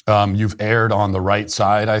you've erred on the right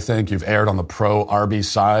side. I think you've erred on the pro Arby's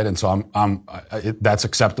side, and so that's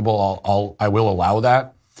acceptable. I will allow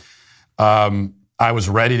that. I was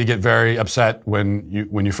ready to get very upset when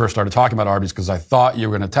you first started talking about Arby's because I thought you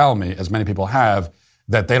were going to tell me, as many people have,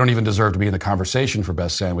 that they don't even deserve to be in the conversation for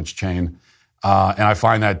best sandwich chain. And I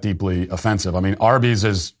find that deeply offensive. I mean, Arby's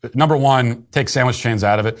is, number one, take sandwich chains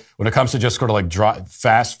out of it. When it comes to just sort of like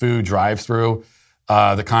fast food drive-through,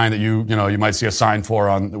 the kind that you might see a sign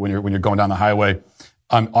for when you're going down the highway,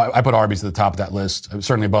 I put Arby's at the top of that list.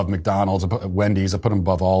 Certainly above McDonald's, Wendy's. I put them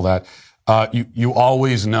above all that. You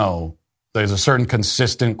always know there's a certain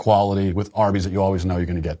consistent quality with Arby's that you always know you're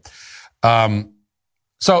going to get.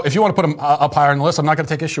 So if you want to put them up higher on the list, I'm not going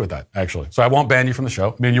to take issue with that, actually. So I won't ban you from the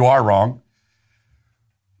show. I mean, you are wrong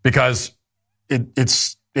because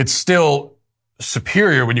it's still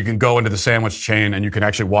superior when you can go into the sandwich chain and you can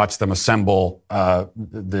actually watch them assemble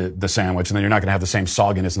the sandwich, and then you're not going to have the same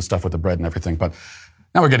sogginess and stuff with the bread and everything. But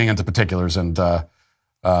now we're getting into particulars, but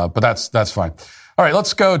that's fine. All right,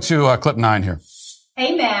 let's go to clip 9 here.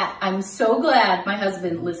 Hey, Matt, I'm so glad my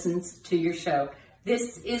husband listens to your show.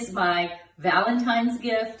 This is my Valentine's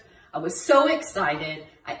gift. I was so excited.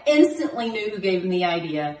 I instantly knew who gave me the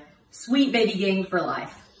idea. Sweet Baby Gang for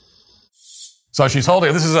life. So she's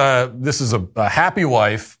holding, this is a happy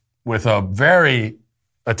wife with a very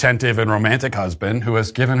attentive and romantic husband who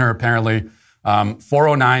has given her apparently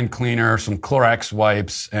 409 cleaner, some Clorox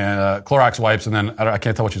wipes, and then I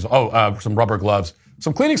can't tell what she's, some rubber gloves,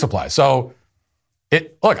 some cleaning supplies. So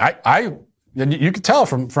you could tell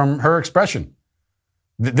from her expression.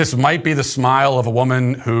 This might be the smile of a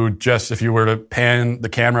woman who just, if you were to pan the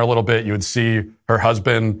camera a little bit, you would see her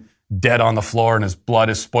husband dead on the floor and his blood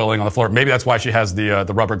is spoiling on the floor. Maybe that's why she has the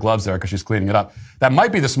rubber gloves there, because she's cleaning it up. That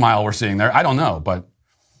might be the smile we're seeing there. I don't know. But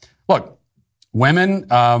look, women,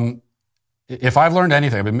 if I've learned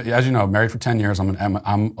anything, I've been, as you know, married for 10 years. I'm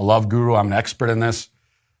a love guru. I'm an expert in this.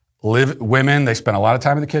 Women, they spend a lot of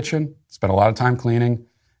time in the kitchen, spend a lot of time cleaning.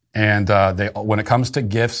 And when it comes to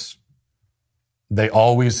gifts, they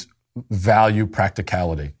always value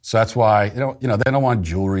practicality. So that's why, they don't want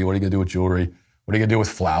jewelry. What are you going to do with jewelry? What are you going to do with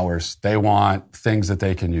flowers? They want things that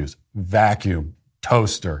they can use. Vacuum,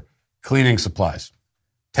 toaster, cleaning supplies.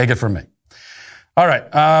 Take it from me. All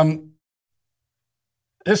right.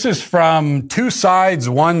 This is from Two Sides,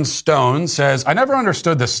 One Stone. Says, I never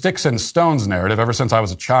understood the sticks and stones narrative ever since I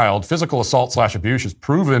was a child. Physical assault / abuse is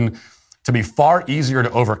proven to be far easier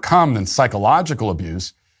to overcome than psychological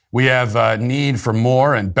abuse. We have a need for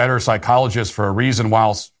more and better psychologists for a reason.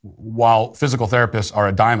 While physical therapists are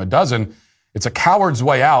a dime a dozen, it's a coward's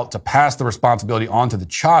way out to pass the responsibility onto the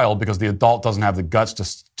child because the adult doesn't have the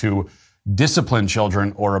guts to discipline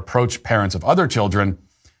children or approach parents of other children.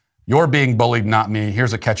 You're being bullied, not me.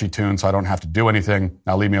 Here's a catchy tune so I don't have to do anything.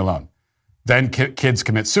 Now leave me alone. Then kids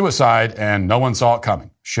commit suicide and no one saw it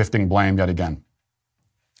coming. Shifting blame yet again.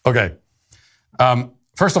 Okay.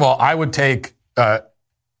 First of all, I would take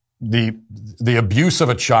the abuse of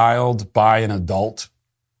a child by an adult.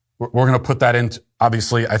 We're going to put that into,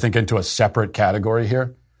 obviously, I think, into a separate category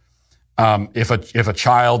here. If a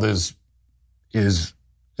child is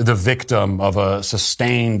the victim of a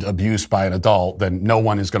sustained abuse by an adult, then no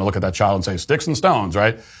one is going to look at that child and say sticks and stones,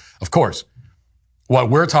 right? Of course. What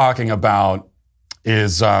we're talking about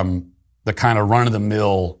is the kind of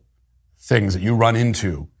run-of-the-mill things that you run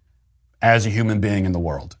into as a human being in the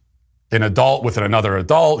world. An adult with another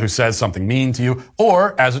adult who says something mean to you,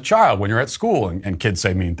 or as a child when you're at school and kids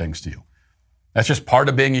say mean things to you. That's just part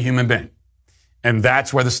of being a human being. And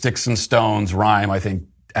that's where the sticks and stones rhyme, I think,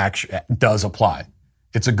 actually does apply.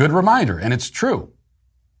 It's a good reminder, and it's true.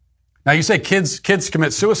 Now, you say kids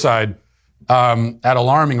commit suicide at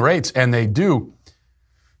alarming rates, and they do.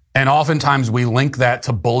 And oftentimes we link that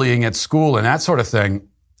to bullying at school and that sort of thing.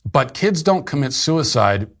 But kids don't commit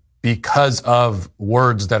suicide because of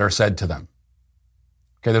words that are said to them.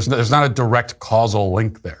 Okay, there's not a direct causal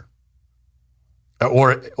link there.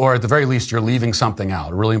 Or at the very least, you're leaving something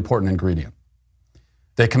out, a really important ingredient.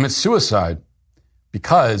 They commit suicide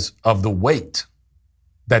because of the weight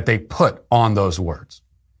that they put on those words,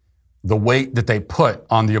 the weight that they put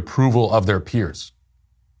on the approval of their peers.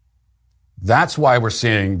 That's why we're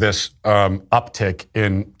seeing this uptick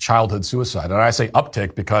in childhood suicide. And I say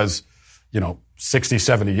uptick because, 60,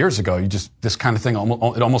 70 years ago, this kind of thing,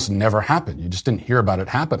 it almost never happened. You just didn't hear about it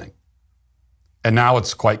happening. And now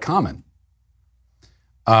it's quite common.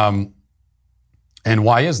 And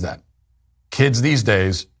why is that? Kids these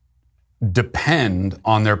days depend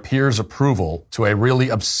on their peers' approval to a really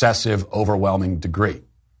obsessive, overwhelming degree.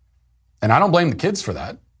 And I don't blame the kids for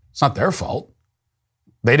that. It's not their fault.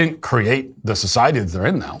 They didn't create the society that they're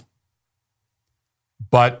in now.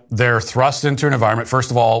 But they're thrust into an environment.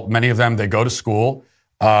 First of all, many of them, they go to school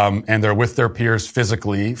and they're with their peers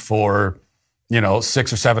physically for,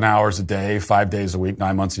 6 or 7 hours a day, 5 days a week,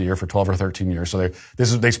 9 months a year for 12 or 13 years. So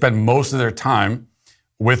they spend most of their time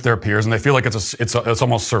with their peers, and they feel like it's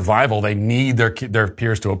almost survival. They need their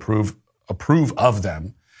peers to approve of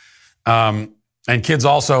them. And kids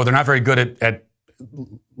also, they're not very good at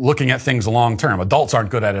looking at things long term. Adults aren't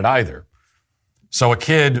good at it either. So a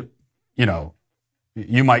kid,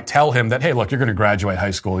 you might tell him that, hey, look, you're going to graduate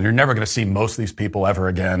high school and you're never going to see most of these people ever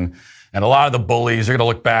again. And a lot of the bullies, you're going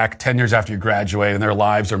to look back 10 years after you graduate and their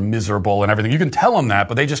lives are miserable and everything. You can tell them that,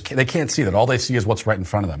 but they can't see that. All they see is what's right in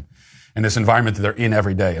front of them in this environment that they're in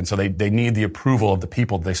every day. And so they need the approval of the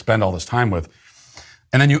people that they spend all this time with.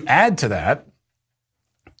 And then you add to that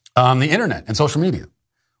the internet and social media,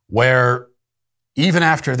 where even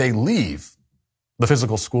after they leave the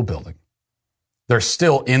physical school building, they're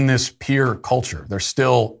still in this peer culture. They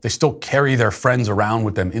still carry their friends around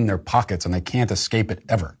with them in their pockets, and they can't escape it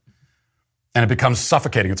ever. And it becomes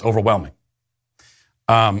suffocating. It's overwhelming.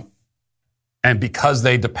 And because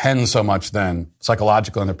they depend so much then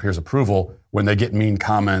psychologically on their peers' approval, when they get mean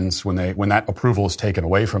comments, when that approval is taken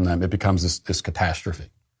away from them, it becomes this catastrophe.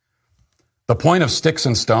 The point of sticks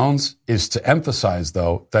and stones is to emphasize,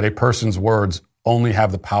 though, that a person's words only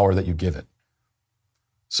have the power that you give it.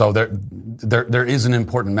 So there is an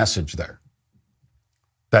important message there.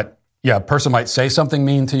 That, a person might say something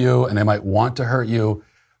mean to you and they might want to hurt you,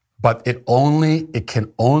 but it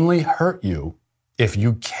can only hurt you if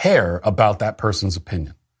you care about that person's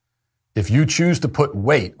opinion. If you choose to put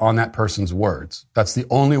weight on that person's words, that's the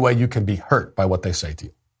only way you can be hurt by what they say to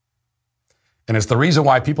you. And it's the reason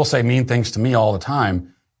why people say mean things to me all the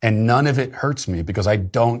time, and none of it hurts me because I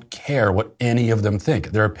don't care what any of them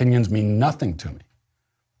think. Their opinions mean nothing to me.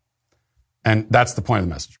 And that's the point of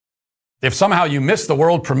the message. If somehow you missed the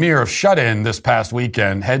world premiere of Shut In this past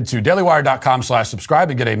weekend, head to dailywire.com/subscribe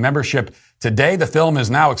and get a membership today. The film is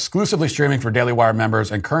now exclusively streaming for Daily Wire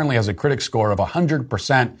members and currently has a critic score of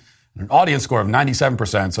 100% and an audience score of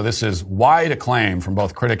 97%. So this is wide acclaim from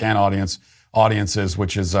both critic and audiences,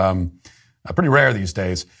 which is pretty rare these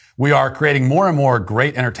days. We are creating more and more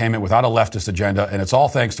great entertainment without a leftist agenda, and it's all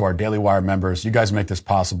thanks to our Daily Wire members. You guys make this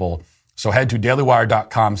possible. So head to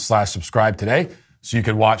dailywire.com/subscribe today so you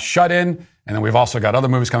can watch Shut In And then we've also got other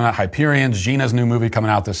movies coming out. Hyperions, Gina's new movie coming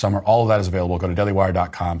out this summer. All of that is available. Go to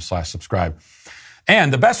dailywire.com/subscribe.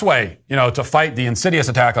 And the best way, to fight the insidious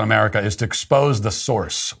attack on America is to expose the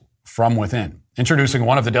source from within. Introducing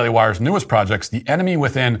one of the Daily Wire's newest projects, The Enemy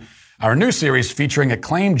Within, our new series featuring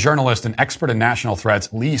acclaimed journalist and expert in national threats,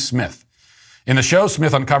 Lee Smith. In the show,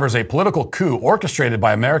 Smith uncovers a political coup orchestrated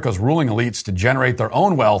by America's ruling elites to generate their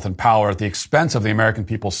own wealth and power at the expense of the American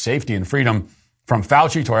people's safety and freedom, from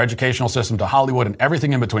Fauci to our educational system to Hollywood and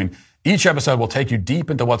everything in between. Each episode will take you deep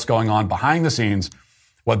into what's going on behind the scenes,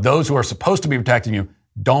 what those who are supposed to be protecting you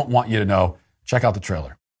don't want you to know. Check out the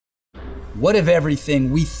trailer. What if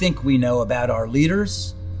everything we think we know about our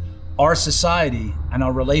leaders, our society, and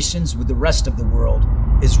our relations with the rest of the world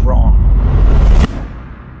is wrong?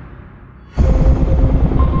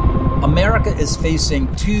 America is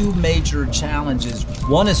facing two major challenges.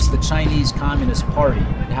 One is the Chinese Communist Party.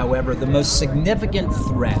 However, the most significant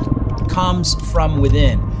threat comes from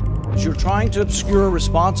within. You're trying to obscure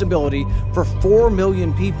responsibility for 4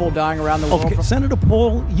 million people dying around the world. Okay, Senator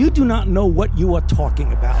Paul, you do not know what you are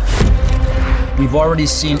talking about. We've already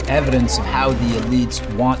seen evidence of how the elites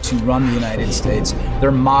want to run the United States.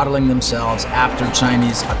 They're modeling themselves after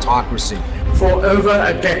Chinese autocracy. For over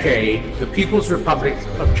a decade, the People's Republic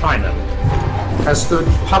of China has stood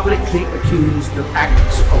publicly accused of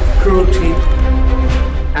acts of cruelty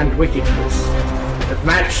and wickedness that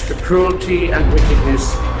match the cruelty and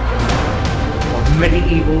wickedness of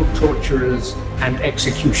medieval torturers and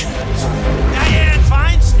executioners. Dianne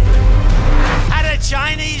Feinstein had a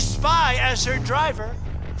Chinese spy as her driver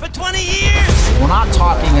for 20 years. We're not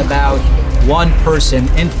talking about one person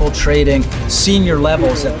infiltrating senior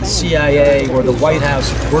levels at the CIA or the White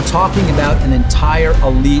House. We're talking about an entire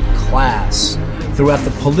elite class throughout the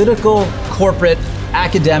political, corporate,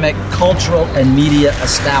 academic, cultural, and media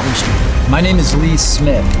establishment. My name is Lee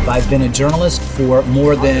Smith. I've been a journalist for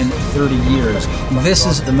more than 30 years. This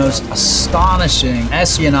is the most astonishing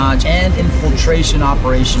espionage and infiltration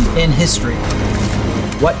operation in history.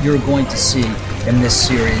 What you're going to see in this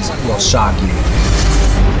series will shock you.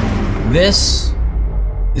 This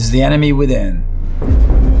is The Enemy Within.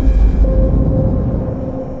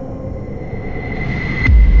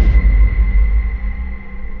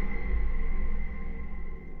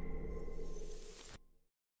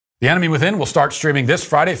 The Enemy Within will start streaming this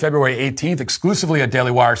Friday, February 18th, exclusively at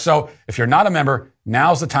Daily Wire. So if you're not a member,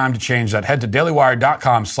 now's the time to change that. Head to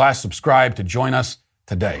dailywire.com/subscribe to join us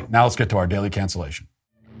today. Now let's get to our daily cancellation.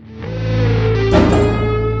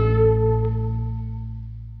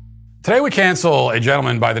 Today we cancel a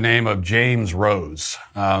gentleman by the name of James Rose.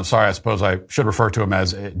 Sorry, I suppose I should refer to him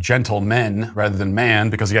as gentleman rather than man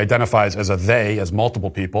because he identifies as a they, as multiple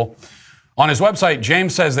people. On his website,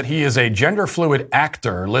 James says that he is a gender-fluid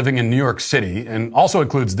actor living in New York City and also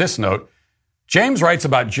includes this note. James writes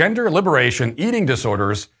about gender liberation, eating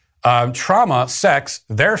disorders, trauma, sex,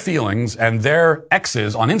 their feelings, and their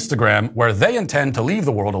exes on Instagram where they intend to leave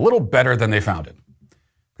the world a little better than they found it.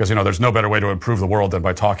 Because, there's no better way to improve the world than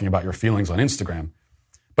by talking about your feelings on Instagram.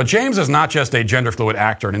 But James is not just a gender-fluid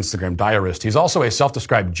actor and Instagram diarist. He's also a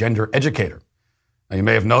self-described gender educator. Now, you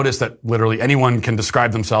may have noticed that literally anyone can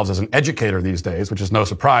describe themselves as an educator these days, which is no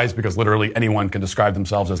surprise because literally anyone can describe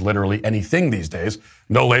themselves as literally anything these days.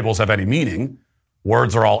 No labels have any meaning.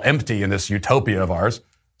 Words are all empty in this utopia of ours.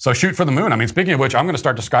 So shoot for the moon. Speaking of which, I'm going to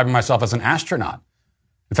start describing myself as an astronaut.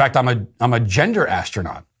 In fact, I'm a gender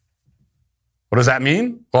astronaut. What does that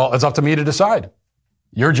mean? Well, it's up to me to decide.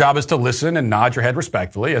 Your job is to listen and nod your head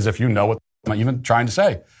respectfully as if you know what I'm even trying to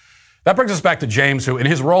say. That brings us back to James, who in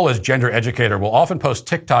his role as gender educator will often post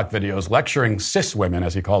TikTok videos lecturing cis women,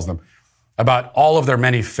 as he calls them, about all of their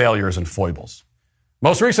many failures and foibles.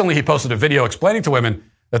 Most recently, he posted a video explaining to women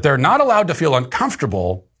that they're not allowed to feel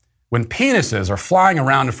uncomfortable when penises are flying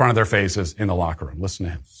around in front of their faces in the locker room. Listen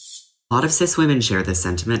to him. A lot of cis women share this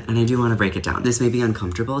sentiment, and I do want to break it down. This may be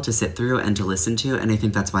uncomfortable to sit through and to listen to, and I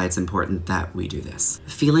think that's why it's important that we do this.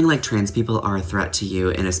 Feeling like trans people are a threat to you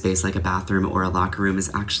in a space like a bathroom or a locker room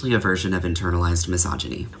is actually a version of internalized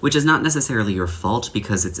misogyny, which is not necessarily your fault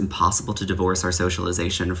because it's impossible to divorce our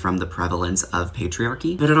socialization from the prevalence of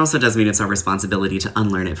patriarchy, but it also does mean it's our responsibility to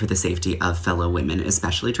unlearn it for the safety of fellow women,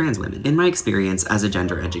 especially trans women. In my experience as a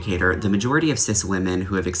gender educator, the majority of cis women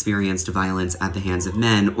who have experienced violence at the hands of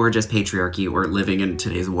men or just paid patriarchy or living in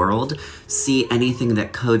today's world see anything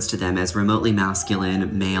that codes to them as remotely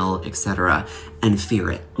masculine, male, etc., and fear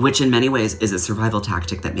it, which in many ways is a survival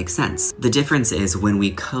tactic that makes sense. The difference is when we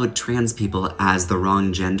code trans people as the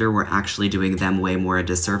wrong gender, we're actually doing them way more a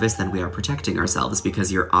disservice than we are protecting ourselves,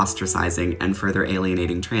 because you're ostracizing and further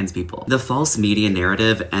alienating trans people. The false media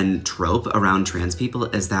narrative and trope around trans people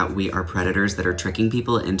is that we are predators that are tricking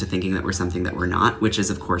people into thinking that we're something that we're not, which is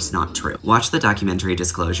of course not true. Watch the documentary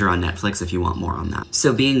Disclosure on Netflix if you want more on that.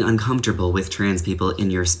 So being uncomfortable with trans people in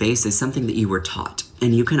your space is something that you were taught,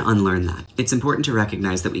 and you can unlearn that. It's important to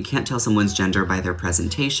recognize that we can't tell someone's gender by their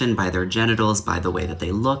presentation, by their genitals, by the way that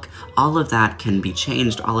they look. All of that can be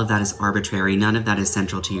changed. All of that is arbitrary. None of that is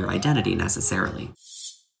central to your identity necessarily.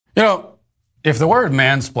 You know, if the word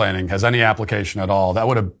mansplaining has any application at all, that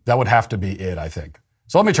would have to be it, I think.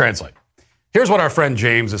 So let me translate. Here's what our friend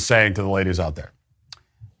James is saying to the ladies out there.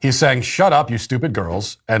 He's saying, shut up, you stupid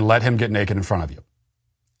girls, and let him get naked in front of you.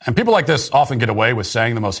 And people like this often get away with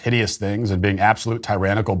saying the most hideous things and being absolute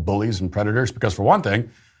tyrannical bullies and predators because, for one thing,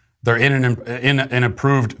 they're in an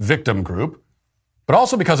approved victim group, but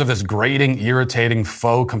also because of this grating, irritating,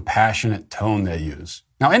 faux compassionate tone they use.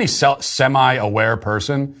 Now, any semi-aware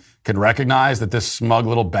person can recognize that this smug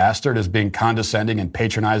little bastard is being condescending and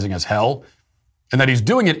patronizing as hell, and that he's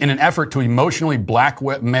doing it in an effort to emotionally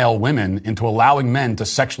blackmail women into allowing men to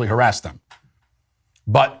sexually harass them.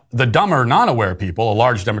 But the dumber, non-aware people, a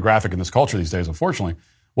large demographic in this culture these days, unfortunately,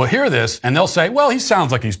 will hear this and they'll say, well, he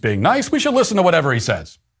sounds like he's being nice. We should listen to whatever he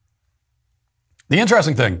says. The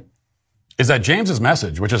interesting thing is that James's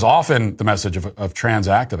message, which is often the message of trans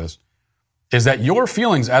activists, is that your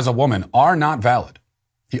feelings as a woman are not valid.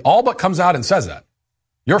 He all but comes out and says that.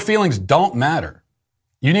 Your feelings don't matter.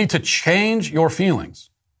 You need to change your feelings.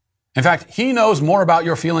 In fact, he knows more about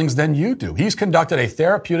your feelings than you do. He's conducted a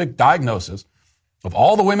therapeutic diagnosis of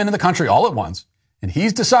all the women in the country all at once, and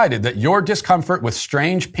he's decided that your discomfort with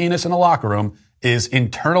strange penis in a locker room is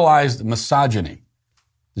internalized misogyny.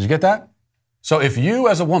 Did you get that? So if you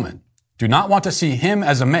as a woman do not want to see him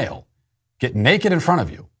as a male get naked in front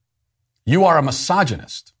of you, you are a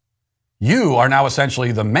misogynist. You are now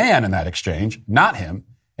essentially the man in that exchange, not him,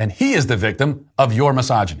 and he is the victim of your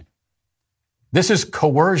misogyny. This is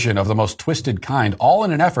coercion of the most twisted kind, all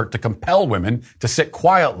in an effort to compel women to sit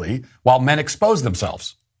quietly while men expose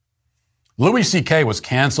themselves. Louis C.K. was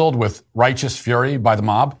canceled with righteous fury by the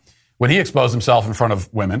mob when he exposed himself in front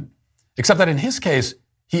of women, except that in his case,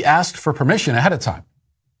 he asked for permission ahead of time.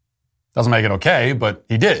 Doesn't make it okay, but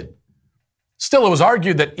he did. Still, it was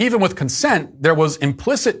argued that even with consent, there was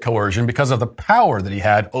implicit coercion because of the power that he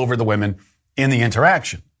had over the women in the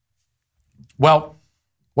interaction. Well,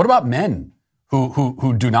 what about men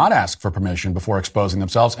who do not ask for permission before exposing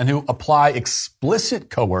themselves and who apply explicit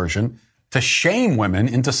coercion to shame women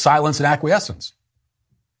into silence and acquiescence?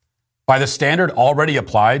 By the standard already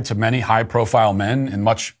applied to many high-profile men in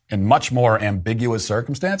much more ambiguous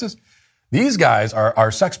circumstances, these guys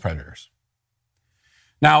are sex predators.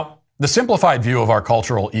 Now, the simplified view of our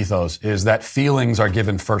cultural ethos is that feelings are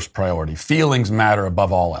given first priority. Feelings matter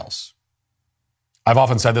above all else. I've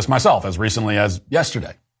often said this myself, as recently as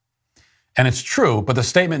yesterday. And it's true, but the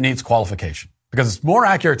statement needs qualification, because it's more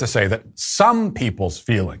accurate to say that some people's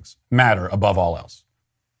feelings matter above all else.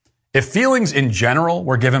 If feelings in general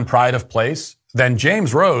were given pride of place, then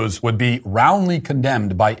James Rose would be roundly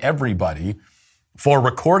condemned by everybody for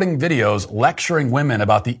recording videos lecturing women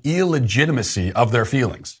about the illegitimacy of their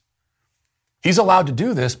feelings. He's allowed to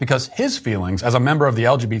do this because his feelings as a member of the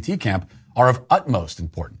LGBT camp are of utmost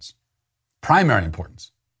importance, primary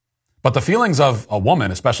importance. But the feelings of a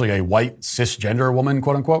woman, especially a white cisgender woman,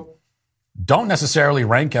 quote unquote, don't necessarily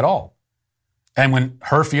rank at all. And when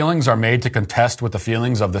her feelings are made to contest with the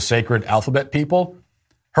feelings of the sacred alphabet people,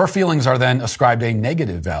 her feelings are then ascribed a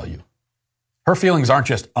negative value. Her feelings aren't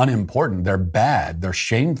just unimportant, they're bad, they're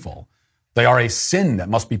shameful. They are a sin that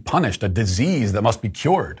must be punished, a disease that must be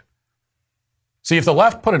cured. See, if the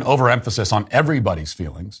left put an overemphasis on everybody's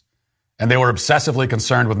feelings, and they were obsessively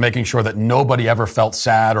concerned with making sure that nobody ever felt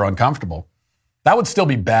sad or uncomfortable, that would still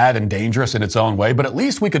be bad and dangerous in its own way, but at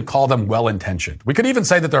least we could call them well-intentioned. We could even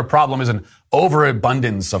say that their problem is an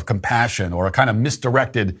overabundance of compassion or a kind of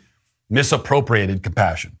misdirected, misappropriated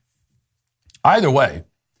compassion. Either way,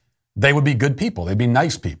 they would be good people. They'd be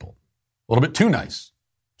nice people. A little bit too nice.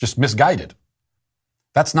 Just misguided.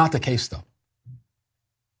 That's not the case, though.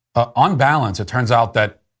 On balance, it turns out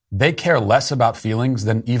that they care less about feelings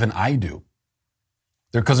than even I do.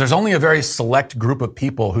 Because there's only a very select group of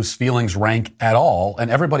people whose feelings rank at all,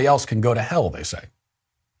 and everybody else can go to hell, they say.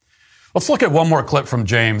 Let's look at one more clip from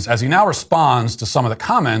James as he now responds to some of the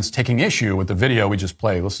comments taking issue with the video we just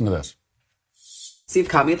played. Listen to this. So you've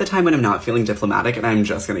caught me at the time when I'm not feeling diplomatic and I'm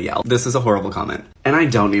just gonna yell. This is a horrible comment. And I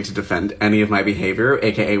don't need to defend any of my behavior,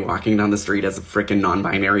 aka walking down the street as a freaking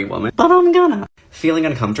non-binary woman, but I'm gonna. Feeling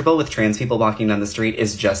uncomfortable with trans people walking down the street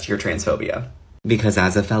is just your transphobia. Because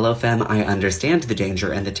as a fellow femme, I understand the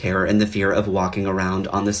danger and the terror and the fear of walking around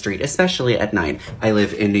on the street, especially at night. I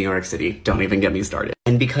live in New York City. Don't even get me started.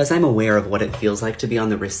 And because I'm aware of what it feels like to be on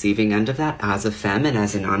the receiving end of that as a femme and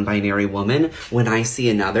as a non-binary woman, when I see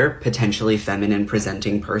another potentially feminine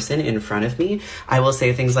presenting person in front of me, I will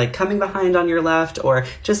say things like coming behind on your left or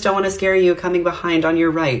just don't want to scare you, coming behind on your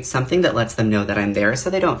right, something that lets them know that I'm there so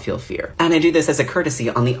they don't feel fear. And I do this as a courtesy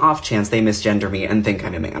on the off chance they misgender me and think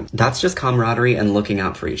I'm a man. That's just camaraderie and looking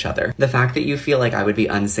out for each other. The fact that you feel like I would be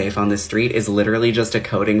unsafe on the street is literally just a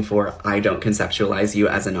coding for I don't conceptualize you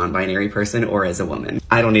as a non-binary person or as a woman.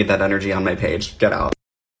 I don't need that energy on my page. Get out.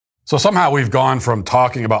 So somehow we've gone from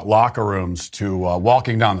talking about locker rooms to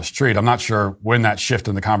walking down the street. I'm not sure when that shift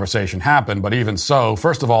in the conversation happened, but even so,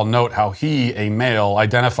 first of all, note how he, a male,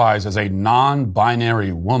 identifies as a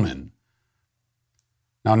non-binary woman.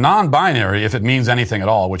 Now, non-binary, if it means anything at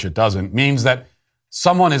all, which it doesn't, means that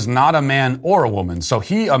someone is not a man or a woman. So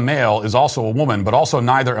he, a male, is also a woman, but also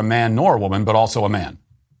neither a man nor a woman, but also a man.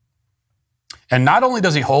 And not only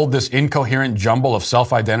does he hold this incoherent jumble of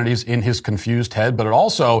self-identities in his confused head, but it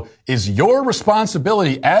also is your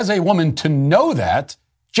responsibility as a woman to know that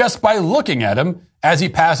just by looking at him as he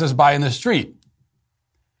passes by in the street.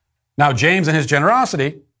 Now, James, in his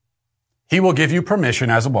generosity, he will give you permission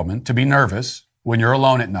as a woman to be nervous when you're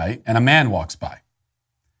alone at night and a man walks by.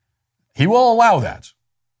 He will allow that.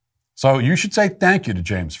 So you should say thank you to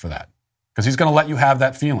James for that, because he's going to let you have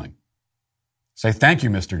that feeling. Say thank you,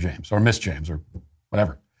 Mr. James, or Miss James, or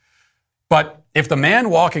whatever. But if the man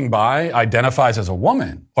walking by identifies as a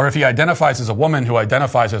woman, or if he identifies as a woman who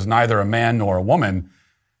identifies as neither a man nor a woman,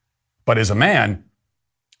 but is a man,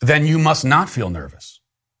 then you must not feel nervous.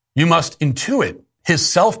 You must intuit his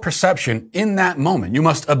self-perception in that moment. You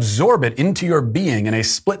must absorb it into your being in a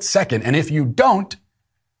split second. And if you don't,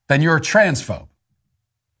 then you're a transphobe.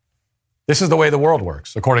 This is the way the world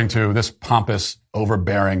works, according to this pompous,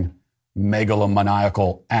 overbearing,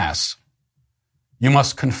 megalomaniacal ass. You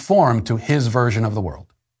must conform to his version of the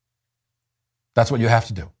world. That's what you have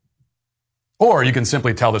to do. Or you can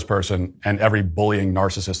simply tell this person and every bullying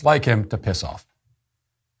narcissist like him to piss off.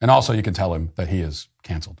 And also you can tell him that he is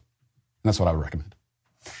canceled. And that's what I would recommend.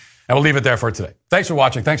 And we'll leave it there for today. Thanks for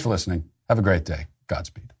watching. Thanks for listening. Have a great day.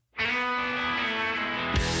 Godspeed.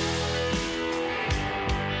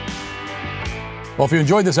 Well, if you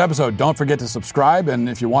enjoyed this episode, don't forget to subscribe. And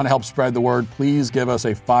if you want to help spread the word, please give us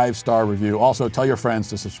a 5-star review. Also, tell your friends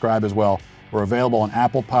to subscribe as well. We're available on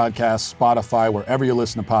Apple Podcasts, Spotify, wherever you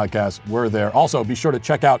listen to podcasts. We're there. Also, be sure to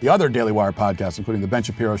check out the other Daily Wire podcasts, including The Ben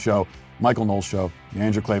Shapiro Show, Michael Knowles Show, The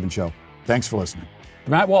Andrew Klavan Show. Thanks for listening.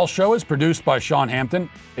 The Matt Walsh Show is produced by Sean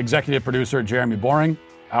Hampton, executive producer Jeremy Boring.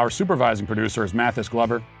 Our supervising producer is Mathis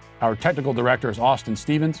Glover. Our technical director is Austin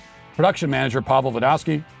Stevens. Production manager Pavel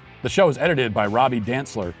Vodowski. The show is edited by Robbie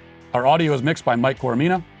Dantzler. Our audio is mixed by Mike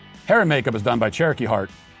Coromina. Hair and makeup is done by Cherokee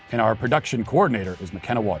Hart. And our production coordinator is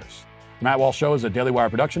McKenna Waters. The Matt Walsh Show is a Daily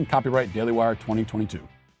Wire production. Copyright Daily Wire 2022.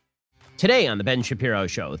 Today on The Ben Shapiro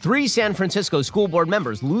Show, 3 San Francisco school board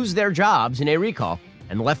members lose their jobs in a recall,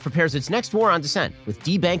 and the left prepares its next war on dissent with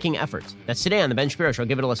debanking efforts. That's today on The Ben Shapiro Show.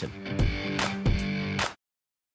 Give it a listen.